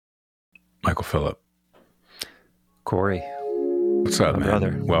Michael Phillip. Corey, What's up, my man?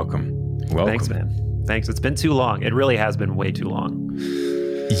 brother. Welcome. Thanks, man. Thanks. It's been too long. It really has been way too long.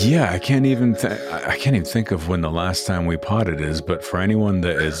 Yeah, I can't even think of when the last time we potted is, but for anyone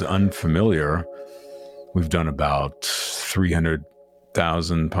that is unfamiliar, we've done about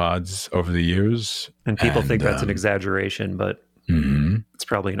 300,000 pods over the years. And people think that's an exaggeration, but it's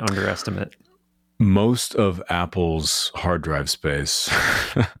probably an underestimate. Most of Apple's hard drive space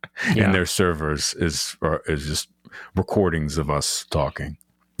in their servers is just recordings of us talking.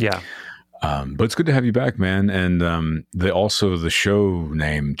 Yeah. But it's good to have you back, man. And the show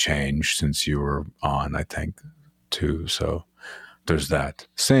name changed since you were on, I think, too. So there's that.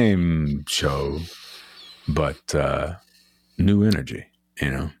 Same show, but new energy,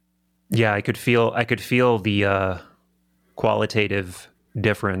 Yeah, I could feel the qualitative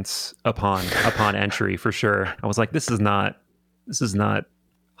difference upon entry for sure. I was like, this is not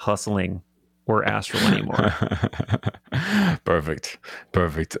hustling or astral anymore. Perfect.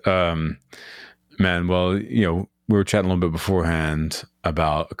 Man, well, we were chatting a little bit beforehand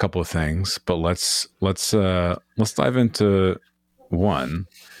about a couple of things, but let's dive into one.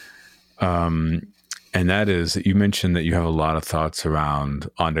 And that is that you mentioned that you have a lot of thoughts around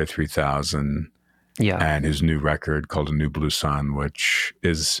Andre 3000 and his new record called A New Blue Sun, which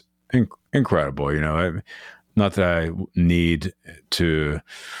is incredible. Not that I need to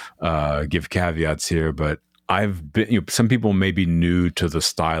give caveats here, but I've been, some people may be new to the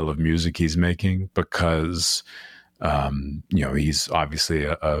style of music he's making because, he's obviously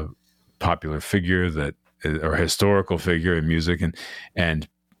a popular figure or a historical figure in music. And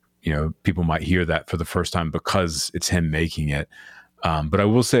people might hear that for the first time because it's him making it. But I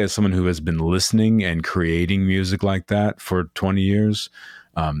will say, as someone who has been listening and creating music like that for 20 years,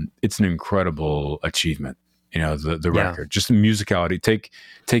 it's an incredible achievement. The record, just the musicality,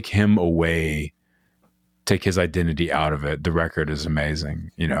 take him away, take his identity out of it. The record is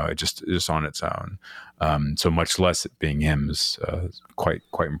amazing. It just on its own. So much less it being him is quite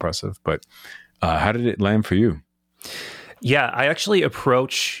impressive. But how did it land for you? Yeah, I actually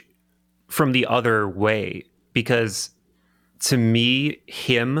approach from the other way because to me,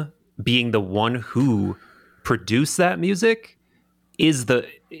 him being the one who produced that music is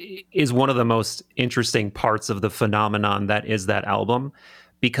one of the most interesting parts of the phenomenon that is that album,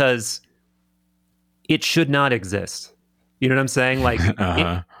 because it should not exist. You know what I'm saying? Like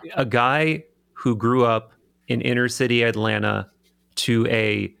a guy who grew up in inner city Atlanta to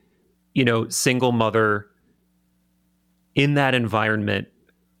a, single mother in that environment,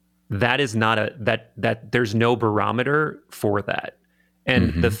 that is not that there's no barometer for that.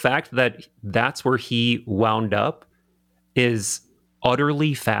 And the fact that that's where he wound up is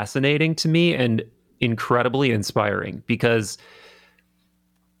utterly fascinating to me and incredibly inspiring, because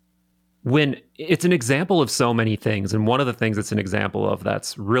when it's an example of so many things, and one of the things it's an example of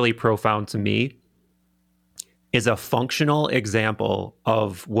that's really profound to me is a functional example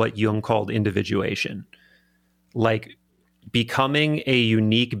of what Jung called individuation. Like becoming a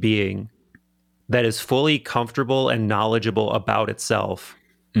unique being that is fully comfortable and knowledgeable about itself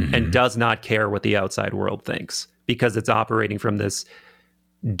and does not care what the outside world thinks, because it's operating from this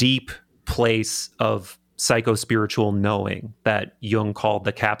deep place of psycho-spiritual knowing that Jung called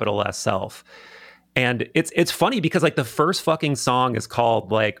the capital S self. And it's funny because like the first fucking song is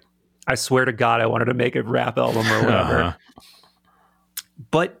called like, I swear to God, I wanted to make a rap album or whatever.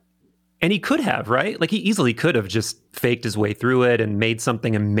 And he could have, right? Like he easily could have just faked his way through it and made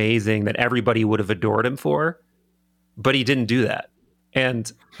something amazing that everybody would have adored him for. But he didn't do that.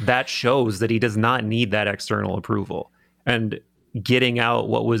 And that shows that he does not need that external approval. And getting out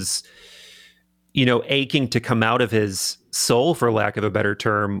what was, aching to come out of his soul, for lack of a better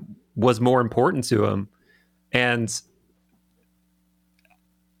term, was more important to him. And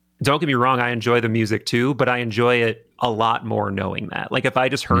don't get me wrong, I enjoy the music too, but I enjoy it a lot more knowing that. Like if I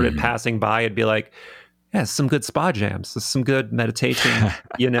just heard it passing by, I'd be like, yeah, some good spa jams, some good meditation,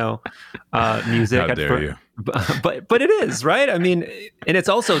 music. How dare you? But it is, right? I mean, and it's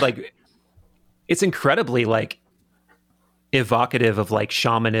also like, it's incredibly like evocative of like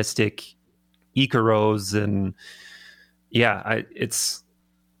shamanistic Icaros, and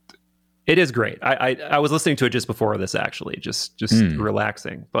it is great. I was listening to it just before this, actually, just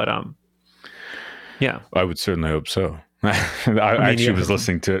relaxing. But yeah, I would certainly hope so. I was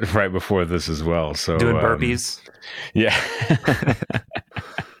listening to it right before this as well. So doing burpees. Yeah.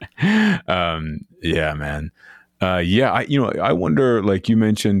 Yeah, man. I wonder, like you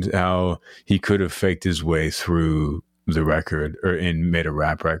mentioned, how he could have faked his way through the record and made a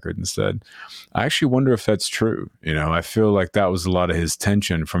rap record instead. I actually wonder if that's true. You know, I feel like that was a lot of his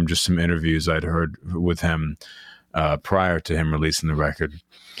tension from just some interviews I'd heard with him prior to him releasing the record,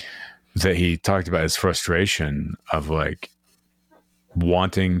 that he talked about his frustration of like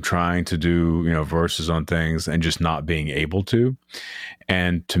trying to do, you know, verses on things and just not being able to.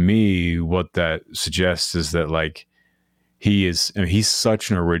 And to me, what that suggests is that like he's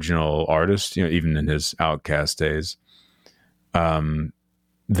such an original artist, you know, even in his Outkast days,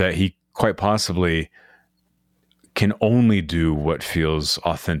 that he quite possibly can only do what feels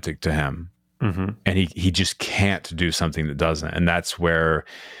authentic to him. Mm-hmm. And he just can't do something that doesn't. And that's where,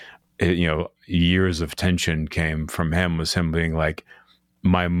 you know, years of tension came from him, was him being like,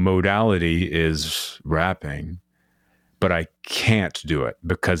 my modality is rapping, but I can't do it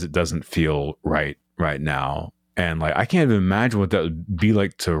because it doesn't feel right now. And like, I can't even imagine what that would be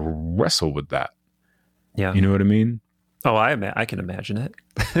like to wrestle with that. Yeah. You know what I mean? Oh, I can imagine it.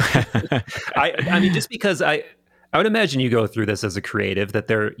 I mean, just because I would imagine you go through this as a creative, that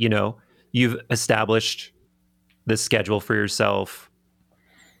there, you know, you've established the schedule for yourself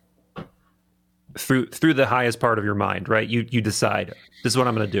through the highest part of your mind, right? You decide, this is what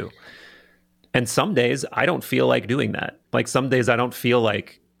I'm going to do. And some days I don't feel like doing that. Like some days I don't feel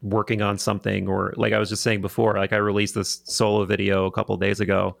like working on something, or like I was just saying before, like I released this solo video a couple of days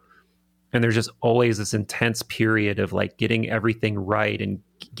ago, and there's just always this intense period of like getting everything right and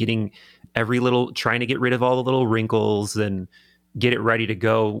getting trying to get rid of all the little wrinkles and get it ready to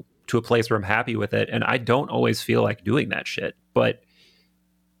go to a place where I'm happy with it. And I don't always feel like doing that shit, but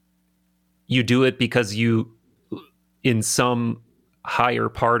you do it because you, in some higher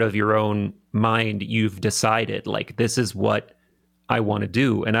part of your own mind, you've decided like, this is what I want to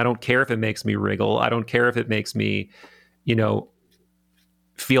do. And I don't care if it makes me wriggle. I don't care if it makes me, you know,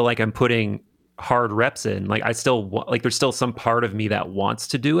 feel like I'm putting hard reps in. Like I still like, there's still some part of me that wants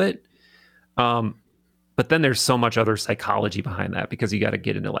to do it. But then there's so much other psychology behind that, because you got to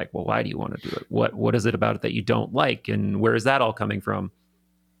get into like, well, why do you want to do it? What is it about it that you don't like? And where is that all coming from?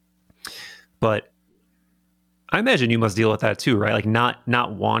 But I imagine you must deal with that too, right? Like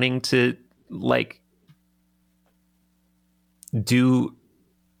not wanting to like do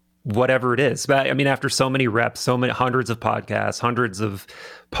whatever it is. But I mean, after so many reps, so many hundreds of podcasts, hundreds of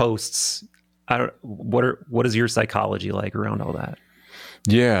posts, what is your psychology like around all that?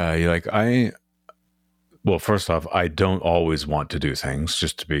 Yeah, like well, first off, I don't always want to do things,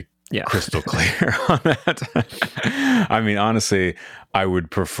 just to be crystal clear on that. I mean, honestly, I would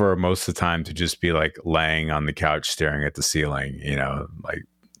prefer most of the time to just be like laying on the couch staring at the ceiling, you know, like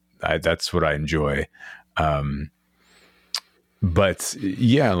that's what I enjoy. But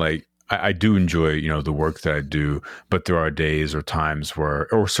yeah, like I do enjoy, you know, the work that I do, but there are days or times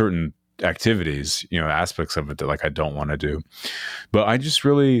or certain activities, you know, aspects of it that like I don't want to do. But I just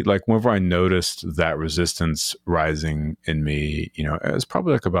really like, whenever I noticed that resistance rising in me, you know, it was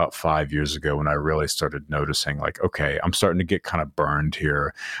probably like about 5 years ago when I really started noticing like, okay, I'm starting to get kind of burned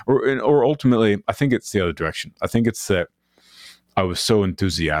here. Or ultimately, I think it's the other direction. I think it's that I was so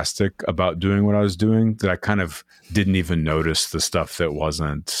enthusiastic about doing what I was doing that I kind of didn't even notice the stuff that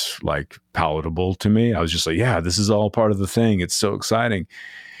wasn't like palatable to me. I was just like, yeah, this is all part of the thing. It's so exciting.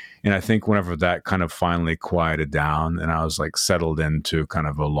 And I think whenever that kind of finally quieted down and I was like settled into kind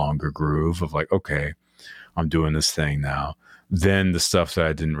of a longer groove of like, okay, I'm doing this thing now, then the stuff that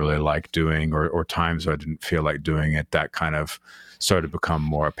I didn't really like doing or times I didn't feel like doing it, that kind of started to become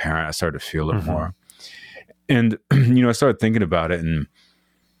more apparent. I started to feel it more. And, you know, I started thinking about it and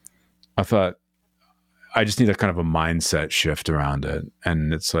I thought, I just need a kind of a mindset shift around it.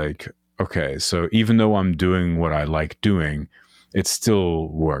 And it's like, okay, so even though I'm doing what I like doing, it's still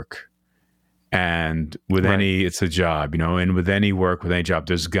work. And with it's a job, you know, and with any work, with any job,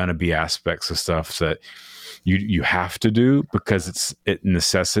 there's going to be aspects of stuff that you have to do because it's a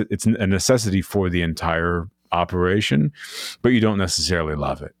necessity for the entire operation, but you don't necessarily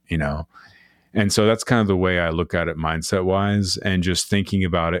love it, you know? And so that's kind of the way I look at it mindset wise, and just thinking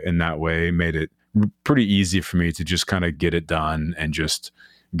about it in that way made it pretty easy for me to just kind of get it done and just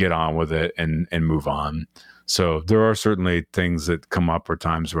get on with it and move on. So there are certainly things that come up or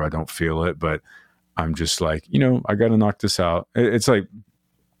times where I don't feel it, but I'm just like, you know, I got to knock this out. It's like,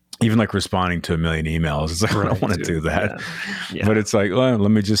 even like responding to a million emails. It's like, I don't want to do that. Yeah. But it's like, well,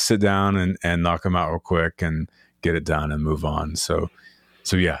 let me just sit down and knock them out real quick and get it done and move on. So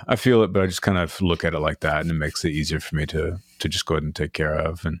yeah, I feel it, but I just kind of look at it like that, and it makes it easier for me to just go ahead and take care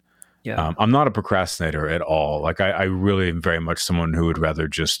of. And I'm not a procrastinator at all. Like I really am very much someone who would rather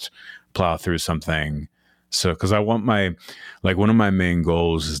just plow through something So, because I want one of my main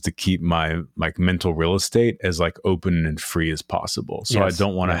goals is to keep my like mental real estate as like open and free as possible. So I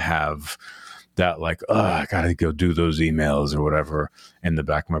don't want to have that like, oh, I got to go do those emails or whatever in the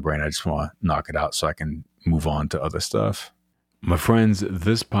back of my brain. I just want to knock it out so I can move on to other stuff. My friends,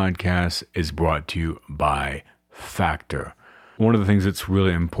 this podcast is brought to you by Factor. One of the things that's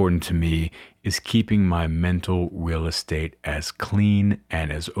really important to me is keeping my mental real estate as clean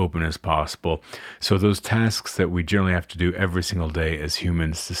and as open as possible. So those tasks that we generally have to do every single day as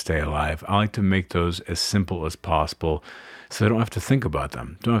humans to stay alive, I like to make those as simple as possible so I don't have to think about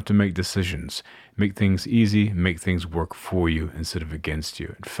them, don't have to make decisions. Make things easy, make things work for you instead of against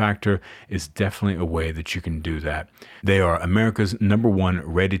you. And Factor is definitely a way that you can do that. They are America's #1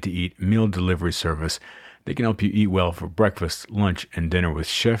 ready-to-eat meal delivery service. They can help you eat well for breakfast, lunch, and dinner with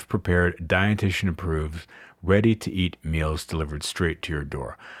chef-prepared, dietitian-approved, ready-to-eat meals delivered straight to your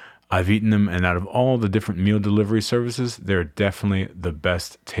door. I've eaten them, and out of all the different meal delivery services, they're definitely the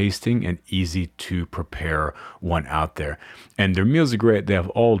best tasting and easy to prepare one out there. And their meals are great. They have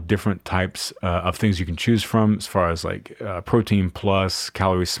all different types of things you can choose from, as far as like protein plus,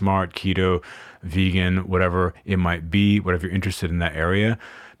 calorie smart, keto, vegan, whatever it might be, whatever you're interested in that area.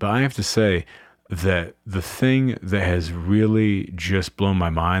 But I have to say that the thing that has really just blown my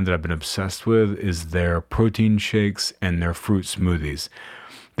mind that I've been obsessed with is their protein shakes and their fruit smoothies.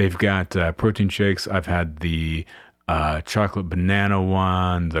 They've got protein shakes. I've had the chocolate banana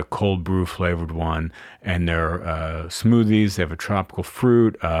one, the cold brew flavored one, and their smoothies. They have a tropical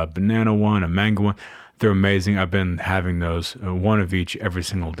fruit, banana one, a mango one. They're amazing. I've been having those, one of each every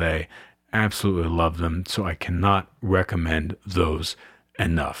single day. Absolutely love them. So I cannot recommend those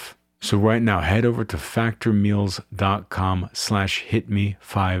enough. So right now, head over to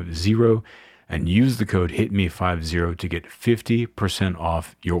factormeals.com/hitme50 and use the code HITME50 to get 50%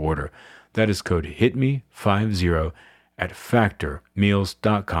 off your order. That is code HITME50 at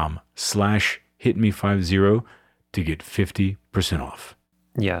factormeals.com/HITME50 to get 50% off.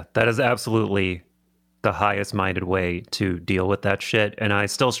 Yeah, that is absolutely the highest minded way to deal with that shit. And I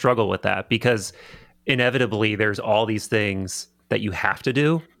still struggle with that because inevitably there's all these things that you have to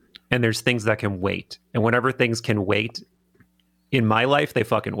do and there's things that can wait. And whenever things can wait, in my life, they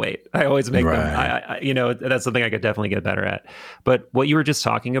fucking wait. I always make them. That's something I could definitely get better at. But what you were just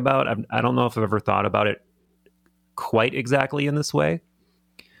talking about, I don't know if I've ever thought about it quite exactly in this way,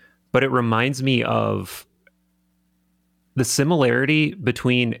 but it reminds me of the similarity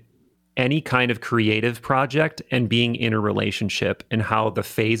between any kind of creative project and being in a relationship and how the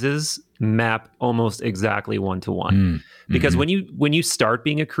phases map almost exactly one to one. Because when you start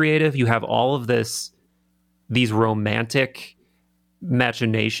being a creative, you have all of these romantic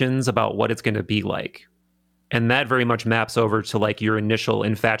machinations about what it's going to be like. And that very much maps over to like your initial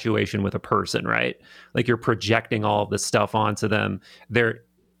infatuation with a person, right? Like you're projecting all of this stuff onto them. They're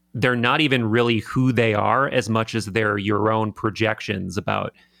not even really who they are as much as they're your own projections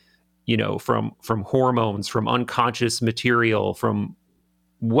about, from hormones, from unconscious material, from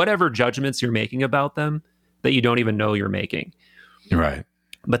whatever judgments you're making about them that you don't even know you're making. Right.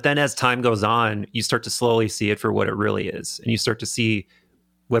 But then as time goes on, you start to slowly see it for what it really is. And you start to see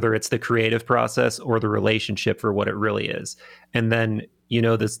whether it's the creative process or the relationship for what it really is. And then,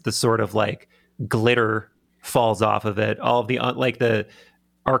 the sort of like glitter falls off of it. All of the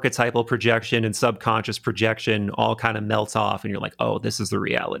archetypal projection and subconscious projection all kind of melts off. And you're like, oh, this is the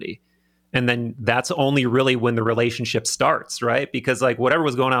reality. And then that's only really when the relationship starts, right? Because like whatever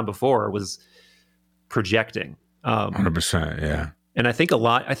was going on before was projecting. 100%, yeah. And I think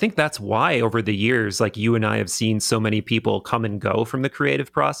that's why over the years, like you and I have seen so many people come and go from the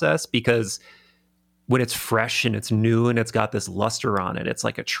creative process, because when it's fresh and it's new and it's got this luster on it, it's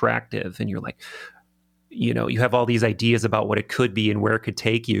like attractive. And you're like, you have all these ideas about what it could be and where it could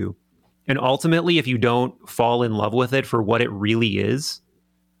take you. And ultimately, if you don't fall in love with it for what it really is,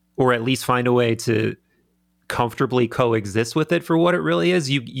 or at least find a way to comfortably coexist with it for what it really is,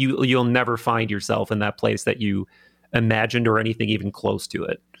 you'll never find yourself in that place that you imagined or anything even close to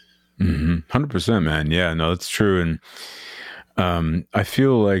it. 100%, man. Yeah, no, that's true. And I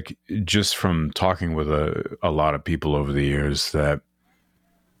feel like just from talking with a lot of people over the years, that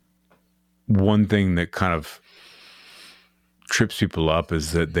one thing that kind of trips people up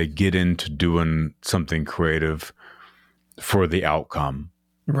is that they get into doing something creative for the outcome.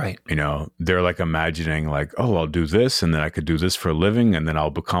 Right. They're like imagining like, oh, I'll do this and then I could do this for a living and then I'll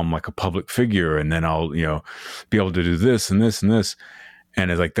become like a public figure and then I'll, be able to do this and this and this. And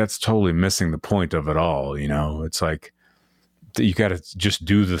it's like, that's totally missing the point of it all. It's like, you got to just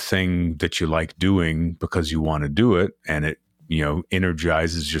do the thing that you like doing because you want to do it. And it,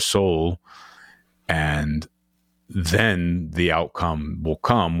 energizes your soul. and then the outcome will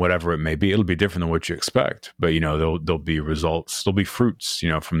come, whatever it may be. It'll be different than what you expect, but there'll be results, there'll be fruits,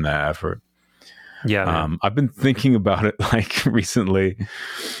 from that effort. Yeah. I've been thinking about it like recently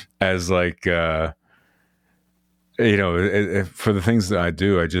as like, for the things that I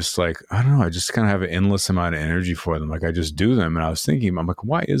do, I just I don't know, I just kind of have an endless amount of energy for them. Like I just do them. And I was thinking, I'm like,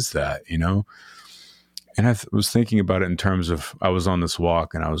 why is that? And I was thinking about it in terms of, I was on this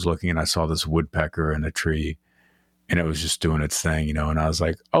walk and I was looking and I saw this woodpecker in a tree and it was just doing its thing, and I was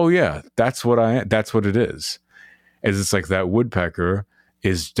like, oh yeah, that's what it is. It's like that woodpecker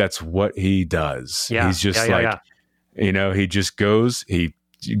that's what he does. Yeah. He's just he just he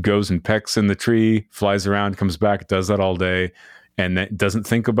goes and pecks in the tree, flies around, comes back, does that all day, and that doesn't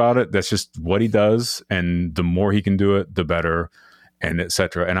think about it. That's just what he does. And the more he can do it, the better, and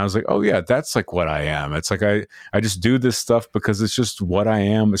etc. And I was like, oh yeah, that's like what I am. It's like I just do this stuff because it's just what I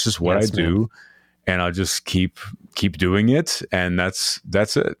am. It's just what I do. Man. And I'll just keep doing it. And that's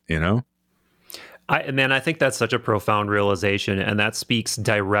it, I think that's such a profound realization. And that speaks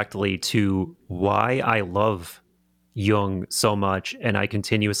directly to why I love Jung so much. And I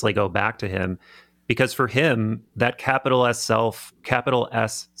continuously go back to him, because for him, that capital S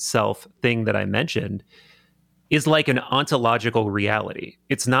self thing that I mentioned is like an ontological reality.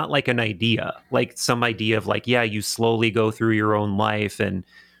 It's not like an idea, like some idea of like, yeah, you slowly go through your own life and,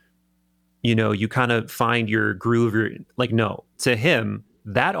 you kind of find your groove. Like, no, to him,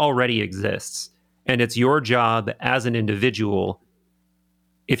 that already exists. And it's your job as an individual,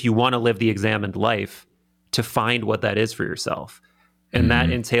 if you want to live the examined life, to find what that is for yourself. And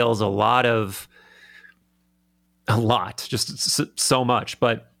that entails a lot, just so much.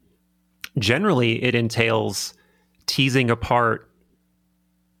 But generally, it entails teasing apart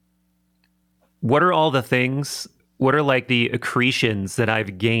what are all the things, what are like the accretions that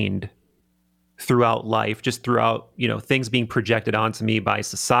I've gained throughout life, just throughout, things being projected onto me by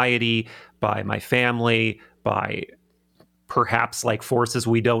society, by my family, by perhaps like forces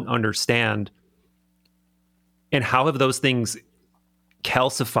we don't understand. And how have those things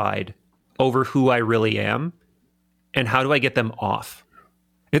calcified over who I really am? And how do I get them off?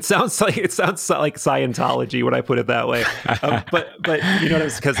 It sounds like Scientology when I put it that way. But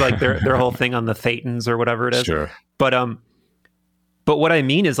it's because like their whole thing on the thetans or whatever it is. Sure. But what I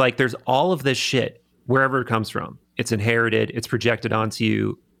mean is like there's all of this shit wherever it comes from. It's inherited, it's projected onto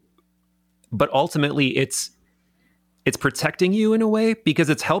you. But ultimately it's protecting you in a way because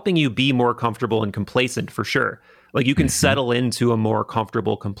it's helping you be more comfortable and complacent for sure. Like you can settle into a more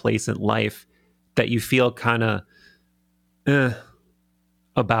comfortable, complacent life that you feel kind of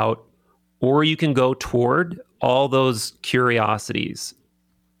about, or you can go toward all those curiosities.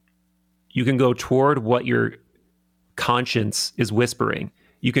 You can go toward what your conscience is whispering.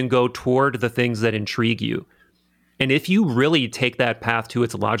 You can go toward the things that intrigue you. And if you really take that path to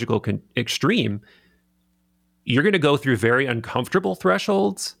its logical extreme, you're going to go through very uncomfortable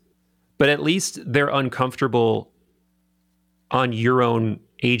thresholds, but at least they're uncomfortable on your own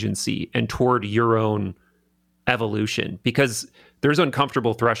agency and toward your own evolution, because there's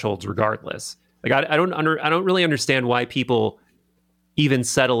uncomfortable thresholds regardless. Like I don't really understand why people even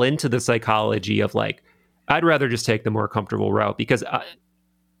settle into the psychology of like, I'd rather just take the more comfortable route, because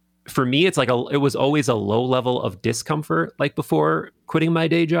for me, it's like it was always a low level of discomfort, like before quitting my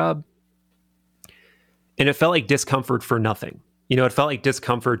day job. And it felt like discomfort for nothing. It felt like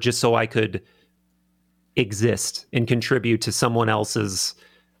discomfort just so I could exist and contribute to someone else's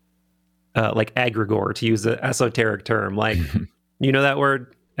like egregore, to use an esoteric term. Like, you know that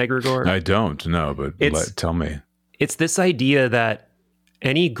word, egregore? I don't know, but tell me. It's this idea that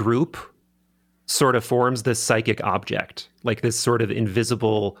any group sort of forms this psychic object, like this sort of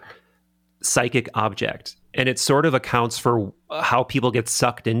invisible psychic object. And it sort of accounts for how people get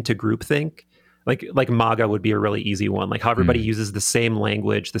sucked into groupthink. Like MAGA would be a really easy one. Like how everybody uses the same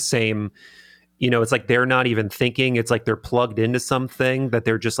language, the same, it's like they're not even thinking. It's like they're plugged into something that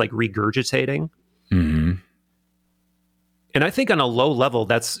they're just like regurgitating. Mm-hmm. And I think on a low level,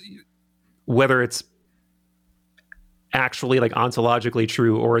 that's whether it's actually like ontologically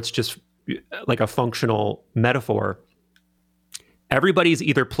true or it's just like a functional metaphor. Everybody's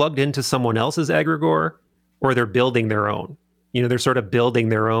either plugged into someone else's egregore or they're building their own. They're sort of building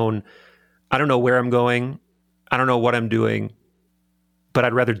their own. I don't know where I'm going. I don't know what I'm doing, but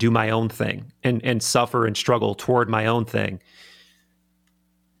I'd rather do my own thing and suffer and struggle toward my own thing.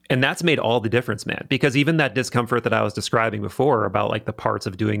 And that's made all the difference, man, because even that discomfort that I was describing before about like the parts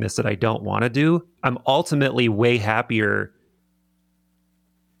of doing this that I don't want to do, I'm ultimately way happier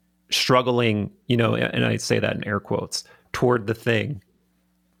struggling, and I say that in air quotes, toward the thing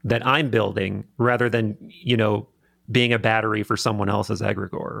that I'm building rather than, being a battery for someone else's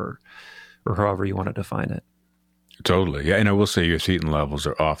egregore or however you want to define it. Totally. Yeah. And I will say your thetan levels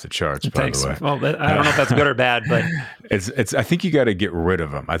are off the charts, by the way. Well, I don't know if that's good or bad, but it's, I think you got to get rid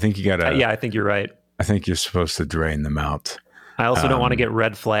of them. I think you got to, yeah, I think you're right. I think you're supposed to drain them out. I also don't want to get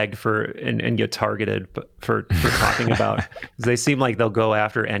red flagged and get targeted for talking about, because they seem like they'll go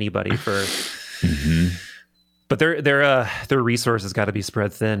after anybody for, mm-hmm. But their resources got to be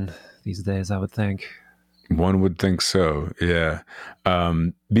spread thin these days, I would think. One would think so. Yeah.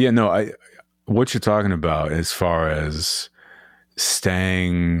 But yeah, no, what you're talking about as far as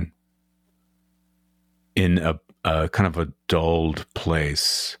staying in a kind of a dulled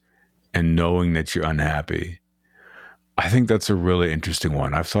place and knowing that you're unhappy, I think that's a really interesting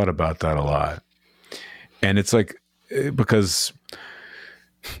one. I've thought about that a lot. And it's like, because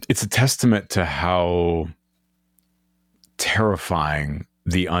it's a testament to how terrifying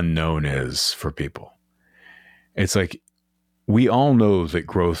the unknown is for people. It's like, we all know that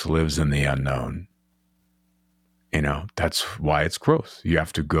growth lives in the unknown. That's why it's growth. You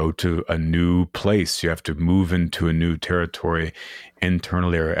have to go to a new place. You have to move into a new territory,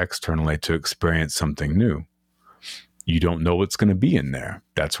 internally or externally, to experience something new. You don't know what's going to be in there.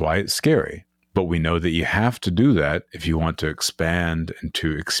 That's why it's scary. But we know that you have to do that if you want to expand and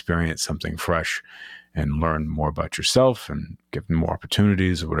to experience something fresh and learn more about yourself and give them more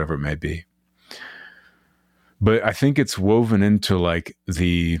opportunities or whatever it may be. But I think it's woven into like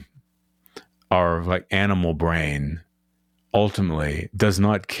our like animal brain ultimately does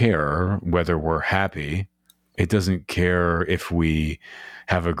not care whether we're happy. It doesn't care if we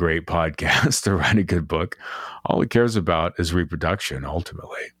have a great podcast or write a good book. All it cares about is reproduction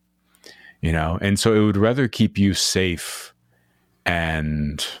ultimately, and so it would rather keep you safe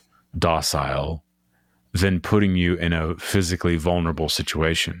and docile than putting you in a physically vulnerable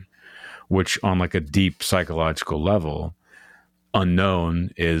situation, which on like a deep psychological level,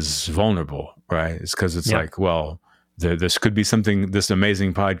 unknown is vulnerable, right? It's because it's like, well, this could be something, this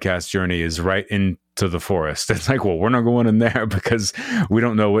amazing podcast journey is right into the forest. It's like, well, we're not going in there because we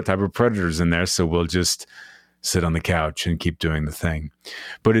don't know what type of predators in there. So we'll just sit on the couch and keep doing the thing.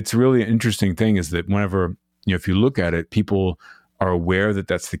 But it's really an interesting thing is that whenever, if you look at it, people are aware that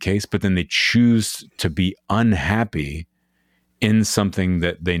that's the case, but then they choose to be unhappy in something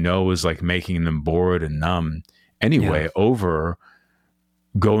that they know is like making them bored and numb anyway, over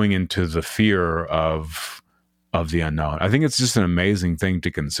going into the fear of the unknown. I think it's just an amazing thing to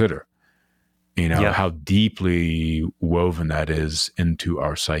consider, how deeply woven that is into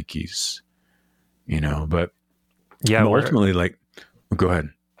our psyches, but ultimately, like, go ahead.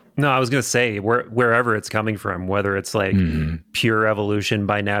 No, I was going to say wherever it's coming from, whether it's like pure evolution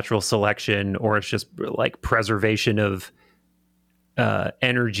by natural selection, or it's just like preservation of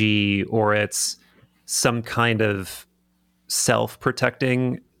energy, or it's some kind of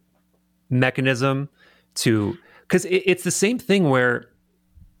self-protecting mechanism because it's the same thing where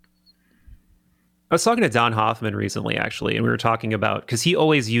I was talking to Don Hoffman recently, actually, and we were talking about, because he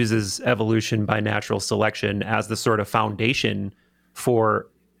always uses evolution by natural selection as the sort of foundation for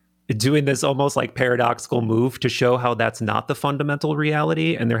doing this almost like paradoxical move to show how that's not the fundamental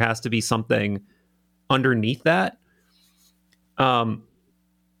reality, and there has to be something underneath that. I'm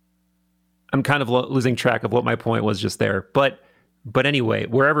kind of losing track of what my point was just there, but anyway,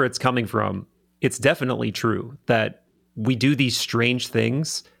 wherever it's coming from, it's definitely true that we do these strange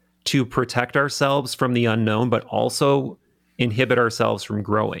things to protect ourselves from the unknown, but also inhibit ourselves from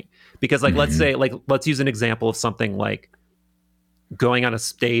growing. Because like, let's use an example of something like going on a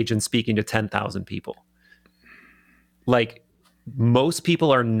stage and speaking to 10,000 people. Like, most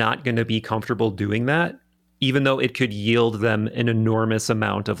people are not going to be comfortable doing that, even though it could yield them an enormous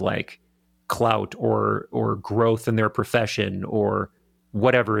amount of like clout or growth in their profession or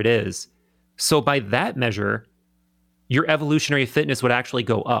whatever it is. So by that measure, your evolutionary fitness would actually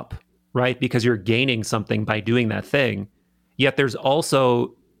go up, right? Because you're gaining something by doing that thing. Yet there's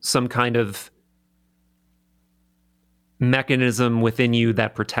also some kind of mechanism within you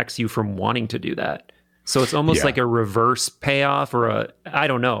that protects you from wanting to do that. So it's almost like a reverse payoff, or I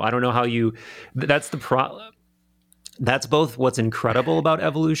don't know how you, that's the problem. That's both what's incredible about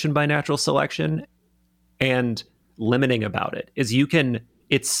evolution by natural selection and limiting about it, is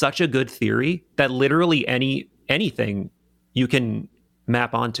it's such a good theory that literally anything you can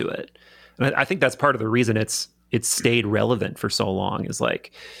map onto it. And I think that's part of the reason it's stayed relevant for so long, is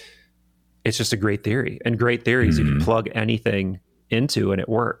like, it's just a great theory, and great theories you can plug anything into and it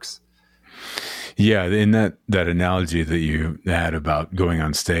works. Yeah. In that analogy that you had about going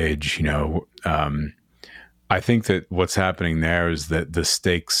on stage, I think that what's happening there is that the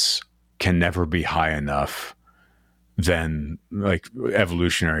stakes can never be high enough, then, like,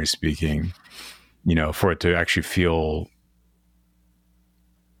 evolutionary speaking, for it to actually feel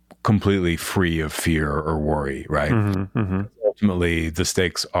completely free of fear or worry, right? Mm-hmm, mm-hmm. Ultimately, the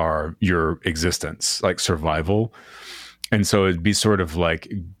stakes are your existence, like survival. And so it'd be sort of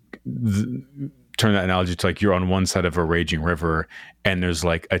like, turn that analogy to, like, you're on one side of a raging river and there's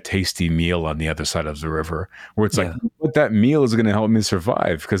like a tasty meal on the other side of the river, where it's like, what, that meal is going to help me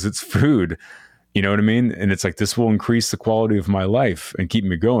survive because it's food. You know what I mean? And it's like, this will increase the quality of my life and keep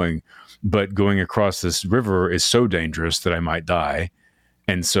me going. But going across this river is so dangerous that I might die.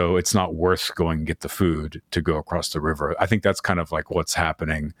 And so it's not worth going and get the food to go across the river. I think that's kind of like what's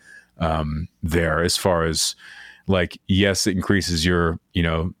happening there, as far as, like, yes, it increases your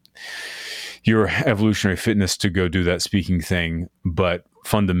evolutionary fitness to go do that speaking thing, but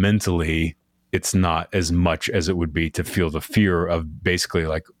fundamentally it's not as much as it would be to feel the fear of basically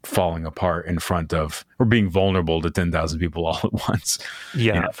like falling apart in front of, or being vulnerable to 10,000 people all at once.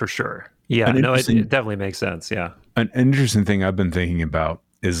 Yeah, for sure. Yeah, no, it definitely makes sense. Yeah. An interesting thing I've been thinking about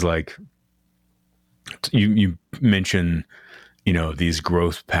is, like, you mention, these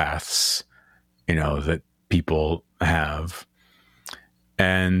growth paths, that people have.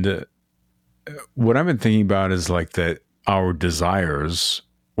 And what I've been thinking about is, like, that our desires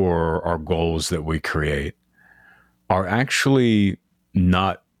or our goals that we create are actually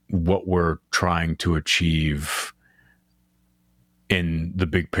not what we're trying to achieve in the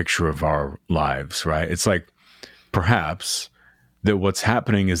big picture of our lives, right? It's like, perhaps that what's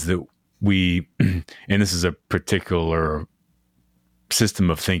happening is that we, and this is a particular system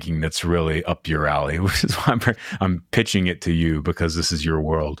of thinking that's really up your alley, which is why I'm pitching it to you, because this is your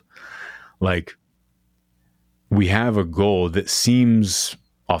world. Like, we have a goal that seems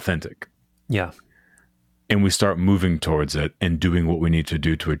authentic. Yeah. And we start moving towards it and doing what we need to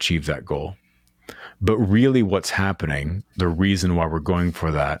do to achieve that goal. But really what's happening, the reason why we're going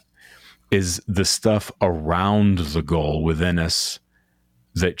for that, is the stuff around the goal within us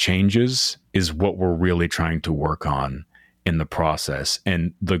that changes is what we're really trying to work on in the process.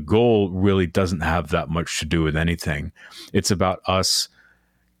 And the goal really doesn't have that much to do with anything. It's about us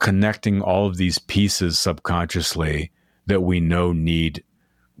connecting all of these pieces subconsciously that we know need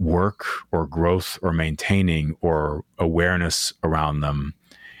work or growth or maintaining or awareness around them.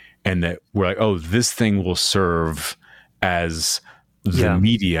 And that we're like, oh, this thing will serve as the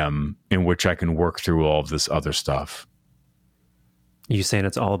medium in which I can work through all of this other stuff. You saying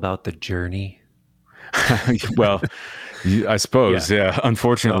it's all about the journey? Well, I suppose, yeah.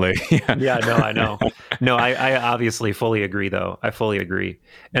 Unfortunately, yeah. No, I know. No, I obviously fully agree, though. I fully agree,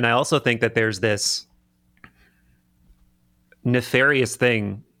 and I also think that there's this nefarious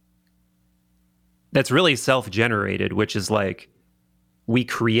thing that's really self-generated, which is like, we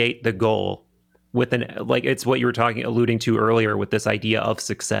create the goal with it's what you were alluding to earlier with this idea of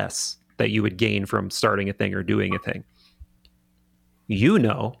success that you would gain from starting a thing or doing a thing.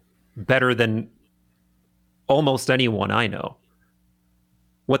 Better than almost anyone I know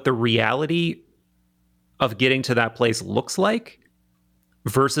what the reality of getting to that place looks like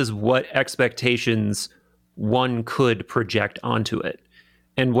versus what expectations one could project onto it.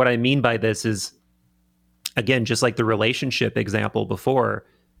 And what I mean by this is, again, just like the relationship example before,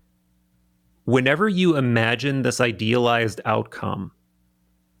 whenever you imagine this idealized outcome,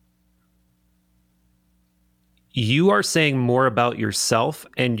 you are saying more about yourself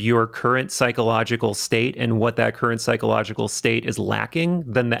and your current psychological state and what that current psychological state is lacking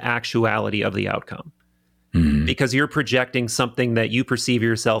than the actuality of the outcome. Mm-hmm. Because you're projecting something that you perceive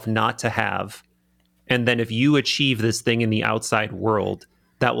yourself not to have. And then if you achieve this thing in the outside world,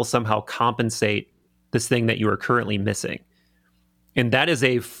 that will somehow compensate this thing that you are currently missing. And that is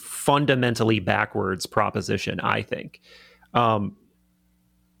a fundamentally backwards proposition, I think.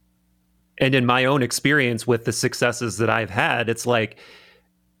 And in my own experience with the successes that I've had, it's like,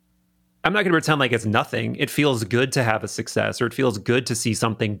 I'm not going to pretend like it's nothing. It feels good to have a success, or it feels good to see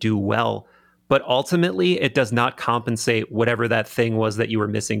something do well. But ultimately, it does not compensate whatever that thing was that you were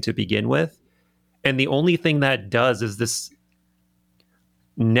missing to begin with. And the only thing that does is this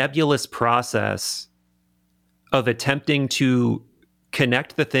nebulous process of attempting to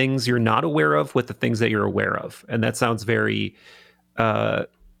connect the things you're not aware of with the things that you're aware of. And that sounds very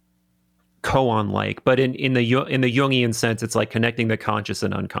koan-like, but in the Jungian sense, it's like connecting the conscious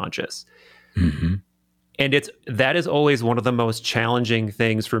and unconscious. Mm-hmm. And that is always one of the most challenging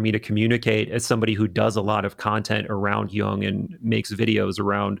things for me to communicate as somebody who does a lot of content around Jung and makes videos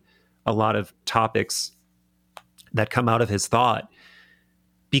around a lot of topics that come out of his thought.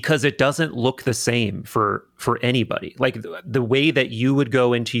 because it doesn't look the same for anybody. Like the way that you would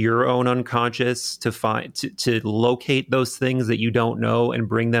go into your own unconscious to find to locate those things that you don't know and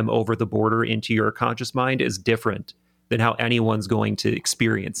bring them over the border into your conscious mind is different than how anyone's going to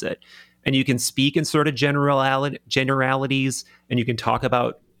experience it. And you can speak in sort of generalities, and you can talk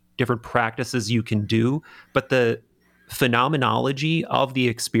about different practices you can do, but the phenomenology of the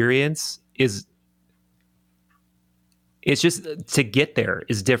experience is, it's just, to get there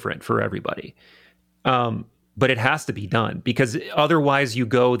is different for everybody. But it has to be done, because otherwise you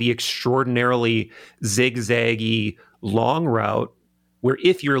go the extraordinarily zigzaggy long route where,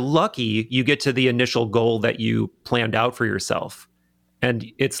 if you're lucky, you get to the initial goal that you planned out for yourself.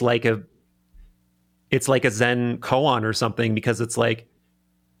 And it's like a Zen koan or something, because it's like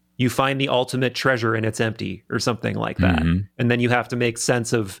you find the ultimate treasure and it's empty or something like that. Mm-hmm. And then you have to make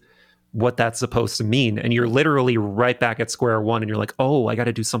sense of what that's supposed to mean. And you're literally right back at square one, and you're like, oh, I got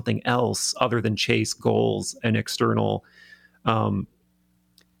to do something else other than chase goals and external,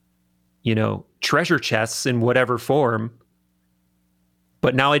 treasure chests in whatever form.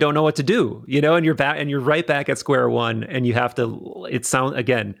 But now I don't know what to do, and you're right back at square one, and you have to, it sounds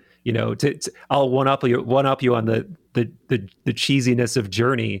again, I'll one up you on the cheesiness of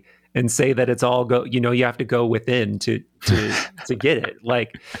Journey and say that it's all you have to go within to get it.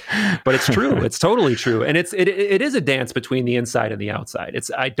 Like, but it's true. It's totally true. And it is a dance between the inside and the outside.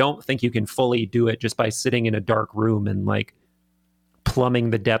 I don't think you can fully do it just by sitting in a dark room and like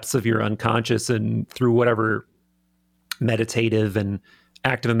plumbing the depths of your unconscious and through whatever meditative and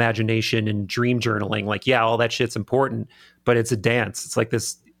active imagination and dream journaling. Like, yeah, all that shit's important, but it's a dance. It's like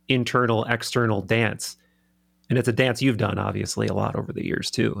this internal, external dance. And it's a dance you've done, obviously, a lot over the years,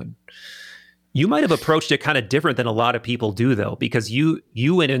 too. And you might have approached it kind of different than a lot of people do, though, because you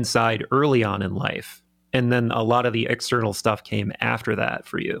went inside early on in life, and then a lot of the external stuff came after that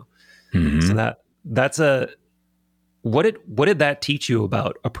for you. Mm-hmm. So that's what did that teach you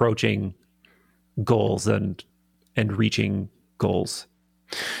about approaching goals and reaching goals?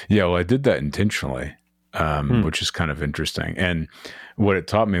 Yeah, well, I did that intentionally, which is kind of interesting. And what it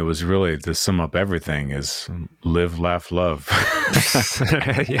taught me was really, to sum up everything, is live, laugh, love.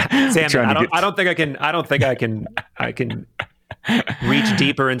 Yeah, Sam, I don't think I can reach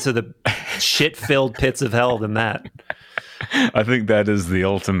deeper into the shit-filled pits of hell than that. I think that is the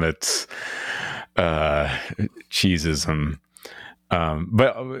ultimate cheesism.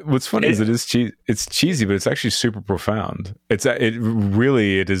 But what's funny is it's cheesy, but it's actually super profound.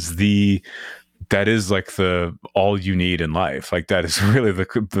 That is like the all you need in life. Like, that is really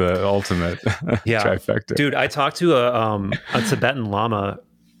the ultimate trifecta. Dude, I talked to a Tibetan Lama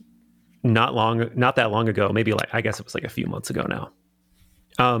not that long ago, maybe I guess it was like a few months ago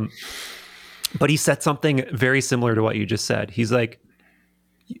now. But he said something very similar to what you just said. He's like,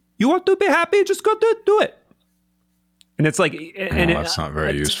 you want to be happy? Just go do it. And it's like, that's not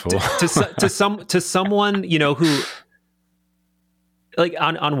very useful to someone, who, like,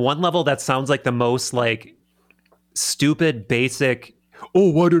 on one level, that sounds like the most like stupid, basic.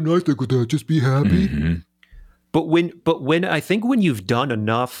 Oh, why didn't I think of that? Just be happy. Mm-hmm. But when I think when you've done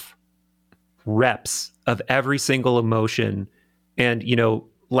enough reps of every single emotion, and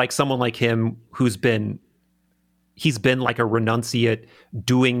like someone like him he's been like a renunciate,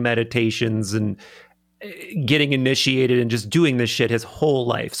 doing meditations and getting initiated and just doing this shit his whole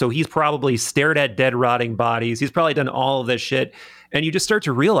life. So he's probably stared at dead, rotting bodies. He's probably done all of this shit. And you just start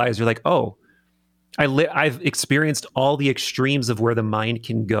to realize, you're like, oh, I've experienced all the extremes of where the mind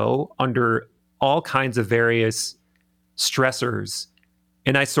can go under all kinds of various stressors.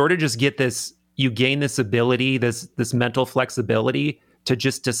 And I sort of just get this, you gain this ability, this mental flexibility to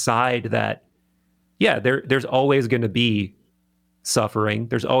just decide that, yeah, there's always going to be suffering.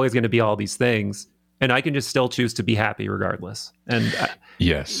 There's always going to be all these things. And I can just still choose to be happy regardless. And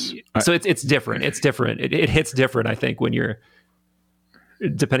yes. So it's different. It's different. It hits different, I think, when you're,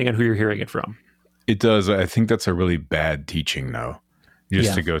 depending on who you're hearing it from. It does. I think that's a really bad teaching, though.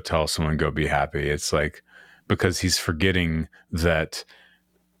 Just to go tell someone, go be happy. It's like, because he's forgetting that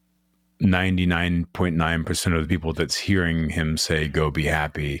 99.9% of the people that's hearing him say, go be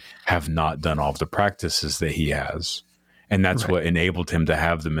happy, have not done all of the practices that he has. And that's what enabled him to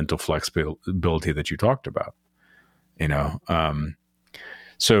have the mental flexibility that you talked about,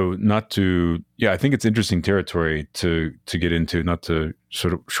 So I think it's interesting territory to get into, not to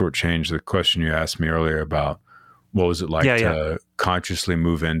sort of shortchange the question you asked me earlier about what was it like to consciously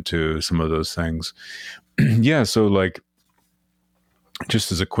move into some of those things. So like,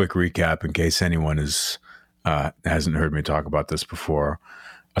 just as a quick recap, in case anyone hasn't heard me talk about this before,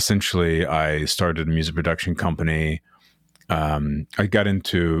 essentially I started a music production company I got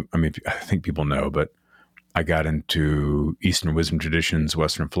into, I mean, I think people know, but I got into Eastern wisdom traditions,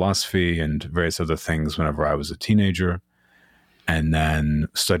 Western philosophy, and various other things whenever I was a teenager, and then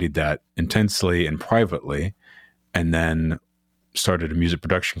studied that intensely and privately, and then started a music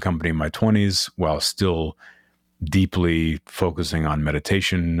production company in my 20s while still deeply focusing on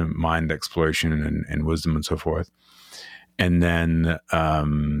meditation, mind exploration, and wisdom and so forth. And then,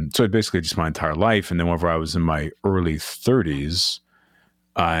 so basically just my entire life. And then whenever I was in my early 30s,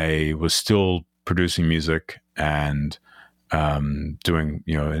 I was still producing music and doing,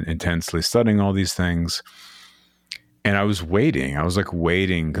 intensely studying all these things. And I was waiting. I was like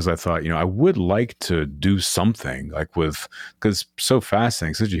waiting because I thought, I would like to do something because so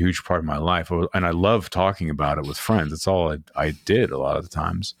fascinating, such a huge part of my life. And I love talking about it with friends. It's all I did a lot of the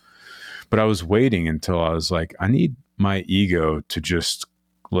times. But I was waiting until I was like, I need my ego to just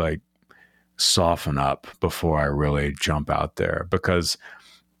like soften up before I really jump out there. Because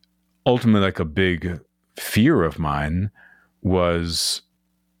ultimately, like a big fear of mine was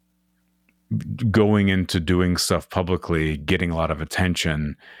going into doing stuff publicly, getting a lot of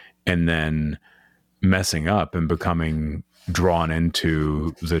attention, and then messing up and becoming drawn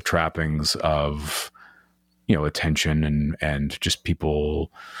into the trappings of, attention and just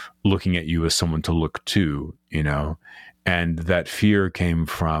people looking at you as someone to look to, and that fear came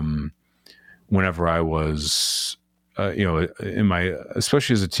from whenever I was,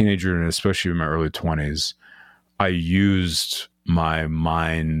 especially as a teenager and especially in my early 20s, I used my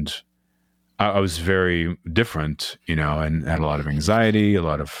mind. I was very different, and had a lot of anxiety, a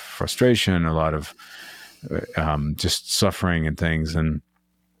lot of frustration, a lot of just suffering and things. And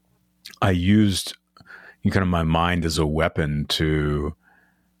I used kind of my mind as a weapon to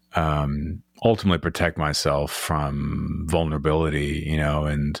ultimately protect myself from vulnerability,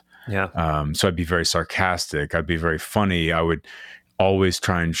 and so I'd be very sarcastic. I'd be very funny. I would always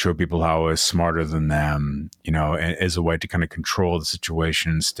try and show people how I was smarter than them, as a way to kind of control the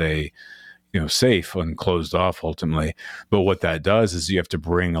situation and stay safe and closed off ultimately. But what that does is you have to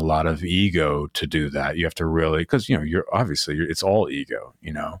bring a lot of ego to do that. You have to really, because, you're obviously, it's all ego,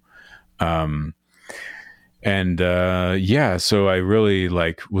 so I really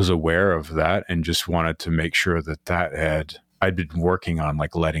was aware of that and just wanted to make sure that I'd been working on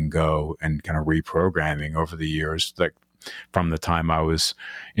letting go and kind of reprogramming over the years, from the time I was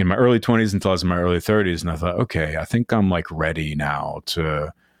in my early 20s until I was in my early 30s. And I thought, okay, I think I'm ready now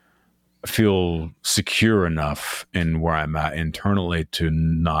to feel secure enough in where I'm at internally to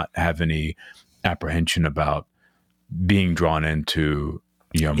not have any apprehension about being drawn into,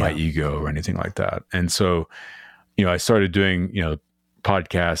 my ego or anything like that. And so, I started doing,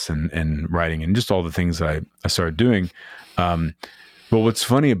 podcasts and writing and just all the things I started doing. But what's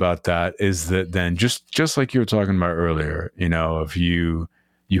funny about that is that then just like you were talking about earlier, if you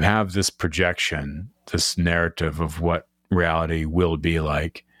have this projection, this narrative of what reality will be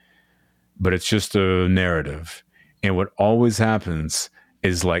like, but it's just a narrative. And what always happens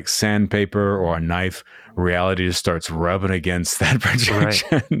is like sandpaper or a knife, reality just starts rubbing against that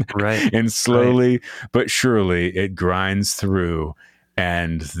projection. Right. And slowly but surely it grinds through,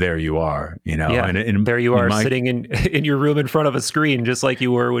 and there you are, Yeah. And there you are sitting in your room in front of a screen, just like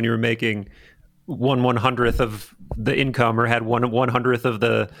you were when you were making 1/100th of the income or had 1/100th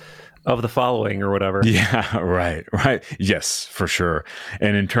of the following or whatever. Yeah, right. Yes, for sure.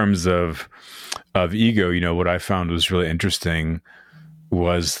 And in terms of ego, what I found was really interesting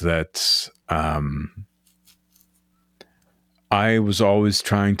was that I was always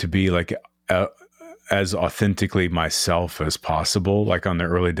trying to be as authentically myself as possible, on the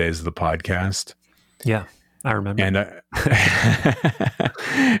early days of the podcast. Yeah, I remember. And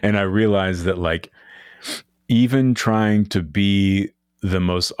and I realized that even trying to be the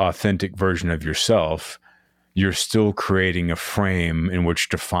most authentic version of yourself, you're still creating a frame in which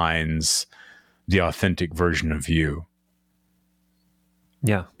defines the authentic version of you.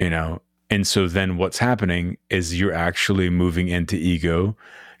 Yeah. And so then what's happening is you're actually moving into ego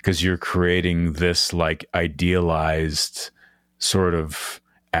because you're creating this idealized sort of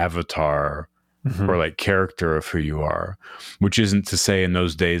avatar or character of who you are, which isn't to say in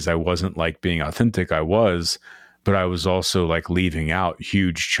those days I wasn't being authentic. I was, but I was also leaving out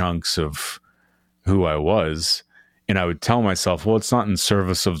huge chunks of who I was. And I would tell myself, well, it's not in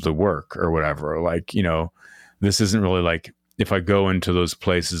service of the work or whatever. This isn't really if I go into those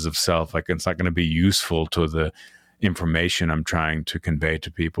places of self, it's not going to be useful to the information I'm trying to convey to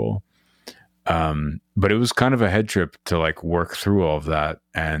people. But it was kind of a head trip to work through all of that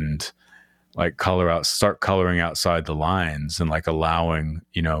and start coloring outside the lines and allowing,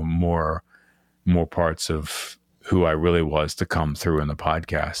 more parts of who I really was to come through in the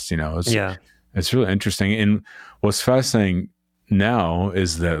podcast. You know, Yeah. It's really interesting. And what's fascinating now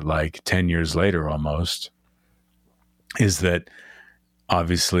is that, like 10 years later almost, is that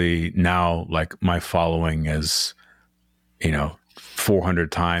obviously now, like, my following is,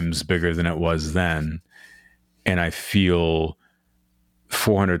 400 times bigger than it was then. And I feel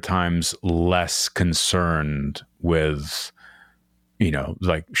 400 times less concerned with,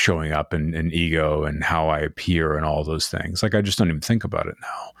 like showing up and ego and how I appear and all those things. Like, I just don't even think about it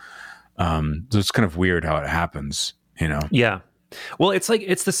now. So it's kind of weird how it happens, Yeah. Well, it's like,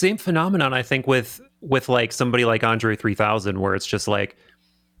 it's the same phenomenon, I think, with like somebody like Andre 3000, where it's just like,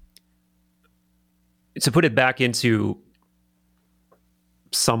 to put it back into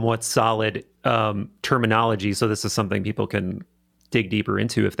somewhat solid terminology, so this is something people can dig deeper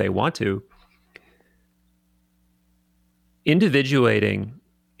into if they want to. Individuating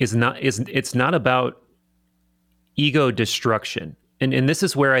it's not about ego destruction. And this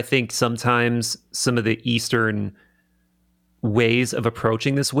is where I think sometimes some of the Eastern ways of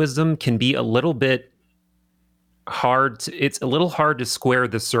approaching this wisdom can be a little bit hard. It's a little hard to square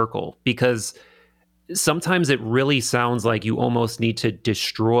the circle, because sometimes it really sounds like you almost need to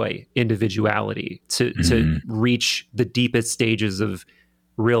destroy individuality to reach the deepest stages of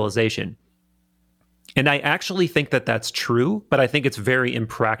realization. And I actually think that that's true, but I think it's very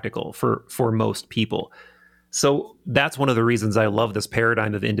impractical for most people. So that's one of the reasons I love this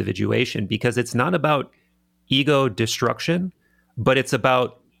paradigm of individuation, because it's not about ego destruction, but it's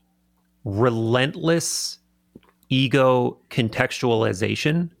about relentless ego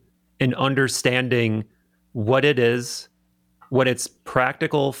contextualization and understanding what it is, what its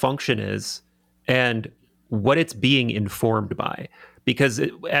practical function is, and what it's being informed by. Because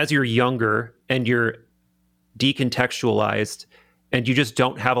as you're younger and you're decontextualized and you just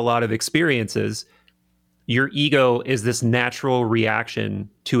don't have a lot of experiences, your ego is this natural reaction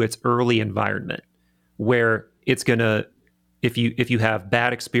to its early environment, where it's gonna, if you have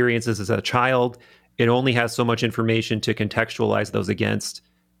bad experiences as a child, it only has so much information to contextualize those against.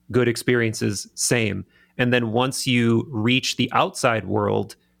 Good experiences, same. And then once you reach the outside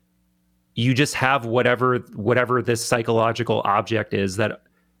world, you just have whatever this psychological object is that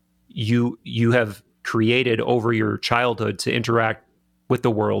you have created over your childhood to interact with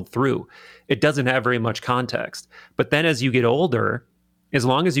the world through. It doesn't have very much context. But then as you get older, as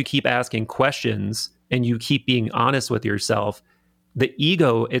long as you keep asking questions and you keep being honest with yourself, the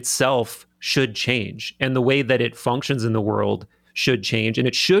ego itself should change, and the way that it functions in the world should change, and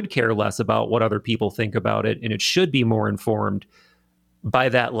it should care less about what other people think about it, and it should be more informed by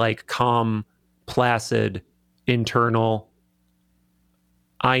that, like, calm, placid, internal,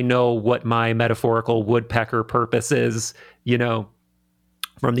 I know what my metaphorical woodpecker purpose is,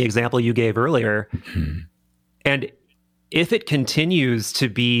 from the example you gave earlier. Mm-hmm. And if it continues to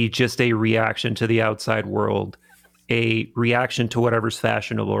be just a reaction to the outside world, a reaction to whatever's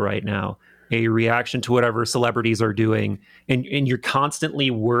fashionable right now, a reaction to whatever celebrities are doing, and you're constantly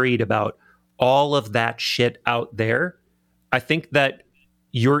worried about all of that shit out there, I think that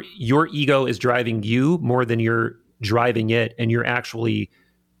your ego is driving you more than you're driving it, and you're actually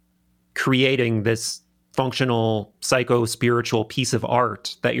creating this functional psycho-spiritual piece of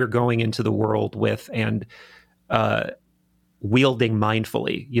art that you're going into the world with and wielding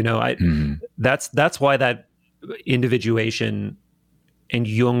mindfully. That's why that individuation and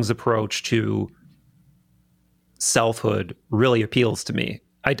Jung's approach to selfhood really appeals to me.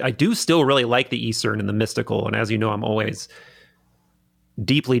 I do still really like the Eastern and the mystical, and as you know, I'm always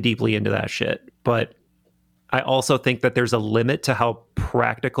deeply, deeply into that shit. But I also think that there's a limit to how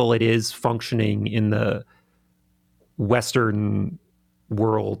practical it is functioning in the Western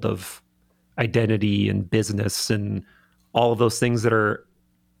world of identity and business and all of those things that are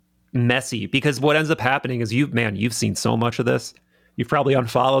messy. Because what ends up happening is you've seen so much of this. You've probably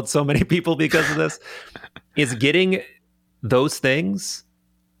unfollowed so many people because of this. Is getting those things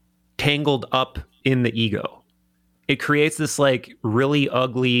tangled up in the ego. It creates this like really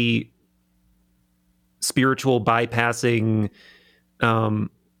ugly spiritual bypassing,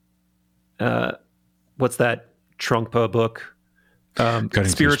 what's that Trungpa book?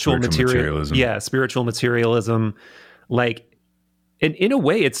 Spiritual materialism. Yeah, spiritual materialism. Like, in a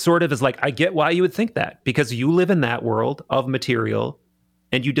way, it's sort of is like, I get why you would think that, because you live in that world of material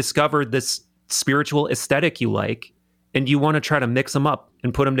and you discovered this spiritual aesthetic you like, and you want to try to mix them up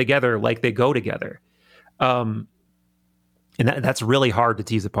and put them together like they go together. And that's really hard to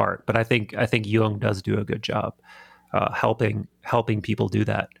tease apart. But I think Jung does do a good job helping people do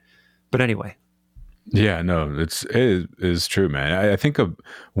that. But anyway. Yeah, no, it is true, man. I think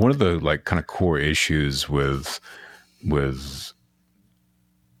one of the like kind of core issues with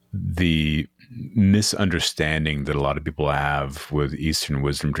the misunderstanding that a lot of people have with Eastern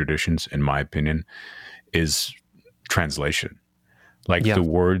wisdom traditions, in my opinion, is translation. Like the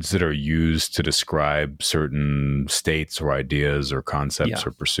words that are used to describe certain states or ideas or concepts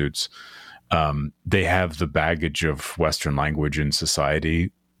or pursuits, they have the baggage of Western language and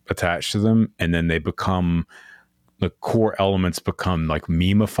society attached to them, and then they become, the core elements become like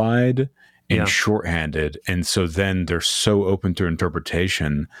memeified and shorthanded, and so then they're so open to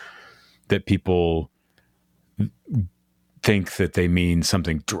interpretation that people think that they mean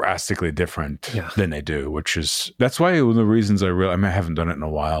something drastically different than they do, that's why one of the reasons I haven't done it in a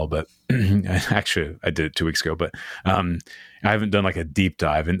while, but actually I did it 2 weeks ago, but I haven't done like a deep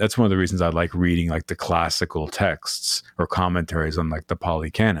dive. And that's one of the reasons I like reading like the classical texts or commentaries on like the Pali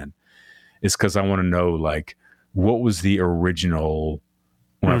Canon, is because I want to know like what was the original,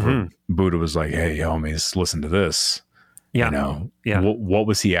 whenever Buddha was like, hey, homies, listen to this. What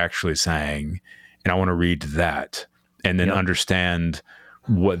was he actually saying? And I want to read that and then understand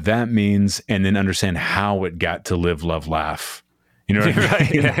what that means, and then understand how it got to live, love, laugh. You know what I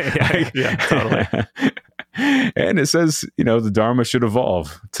mean? Yeah, totally. And it says, the Dharma should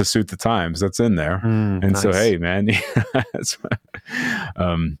evolve to suit the times. That's in there. And nice. So, hey, man,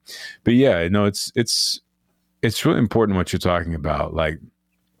 but yeah, no, it's really important what you're talking about. Like,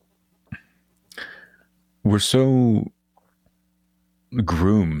 we're so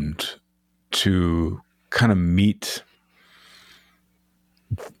groomed to kind of meet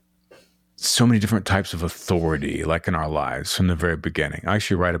so many different types of authority, like in our lives from the very beginning. I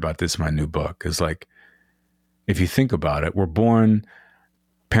actually write about this in my new book. Is like, if you think about it, we're born,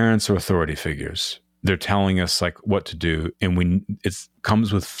 parents are authority figures. They're telling us like what to do, and it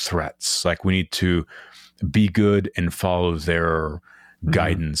comes with threats. Like, we need to be good and follow their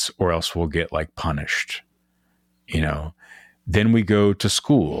guidance, or else we'll get like punished. Then we go to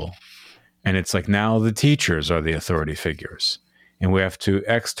school, and it's like, now the teachers are the authority figures, and we have to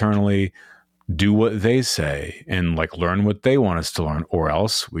externally do what they say and like learn what they want us to learn, or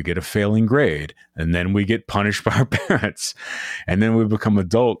else we get a failing grade, and then we get punished by our parents, and then we become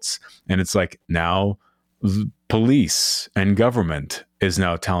adults, and it's like, now police and government is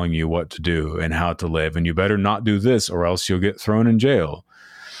now telling you what to do and how to live, and you better not do this or else you'll get thrown in jail.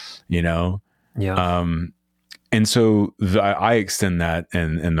 And so I extend that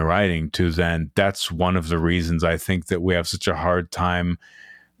in the writing to, then that's one of the reasons I think that we have such a hard time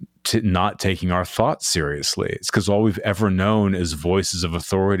to not taking our thoughts seriously. It's because all we've ever known is voices of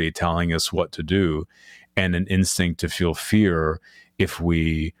authority telling us what to do, and an instinct to feel fear if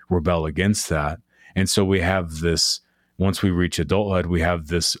we rebel against that. And so we have this, once we reach adulthood, we have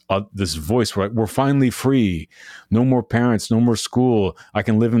this voice where we're finally free. No more parents, no more school. I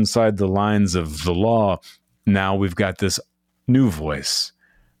can live inside the lines of the law. Now we've got this new voice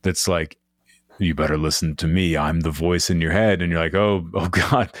that's like, you better listen to me. I'm the voice in your head. And you're like, oh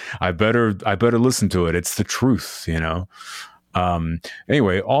God, I better listen to it. It's the truth,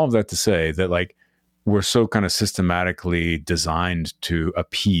 Anyway, all of that to say that, like, we're so kind of systematically designed to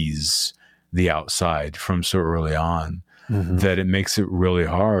appease the outside from so early on that it makes it really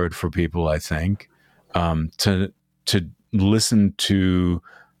hard for people, I think, to listen to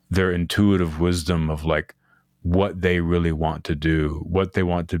their intuitive wisdom of like what they really want to do, what they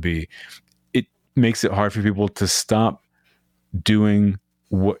want to be. It makes it hard for people to stop doing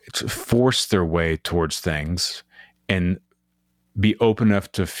to force their way towards things and be open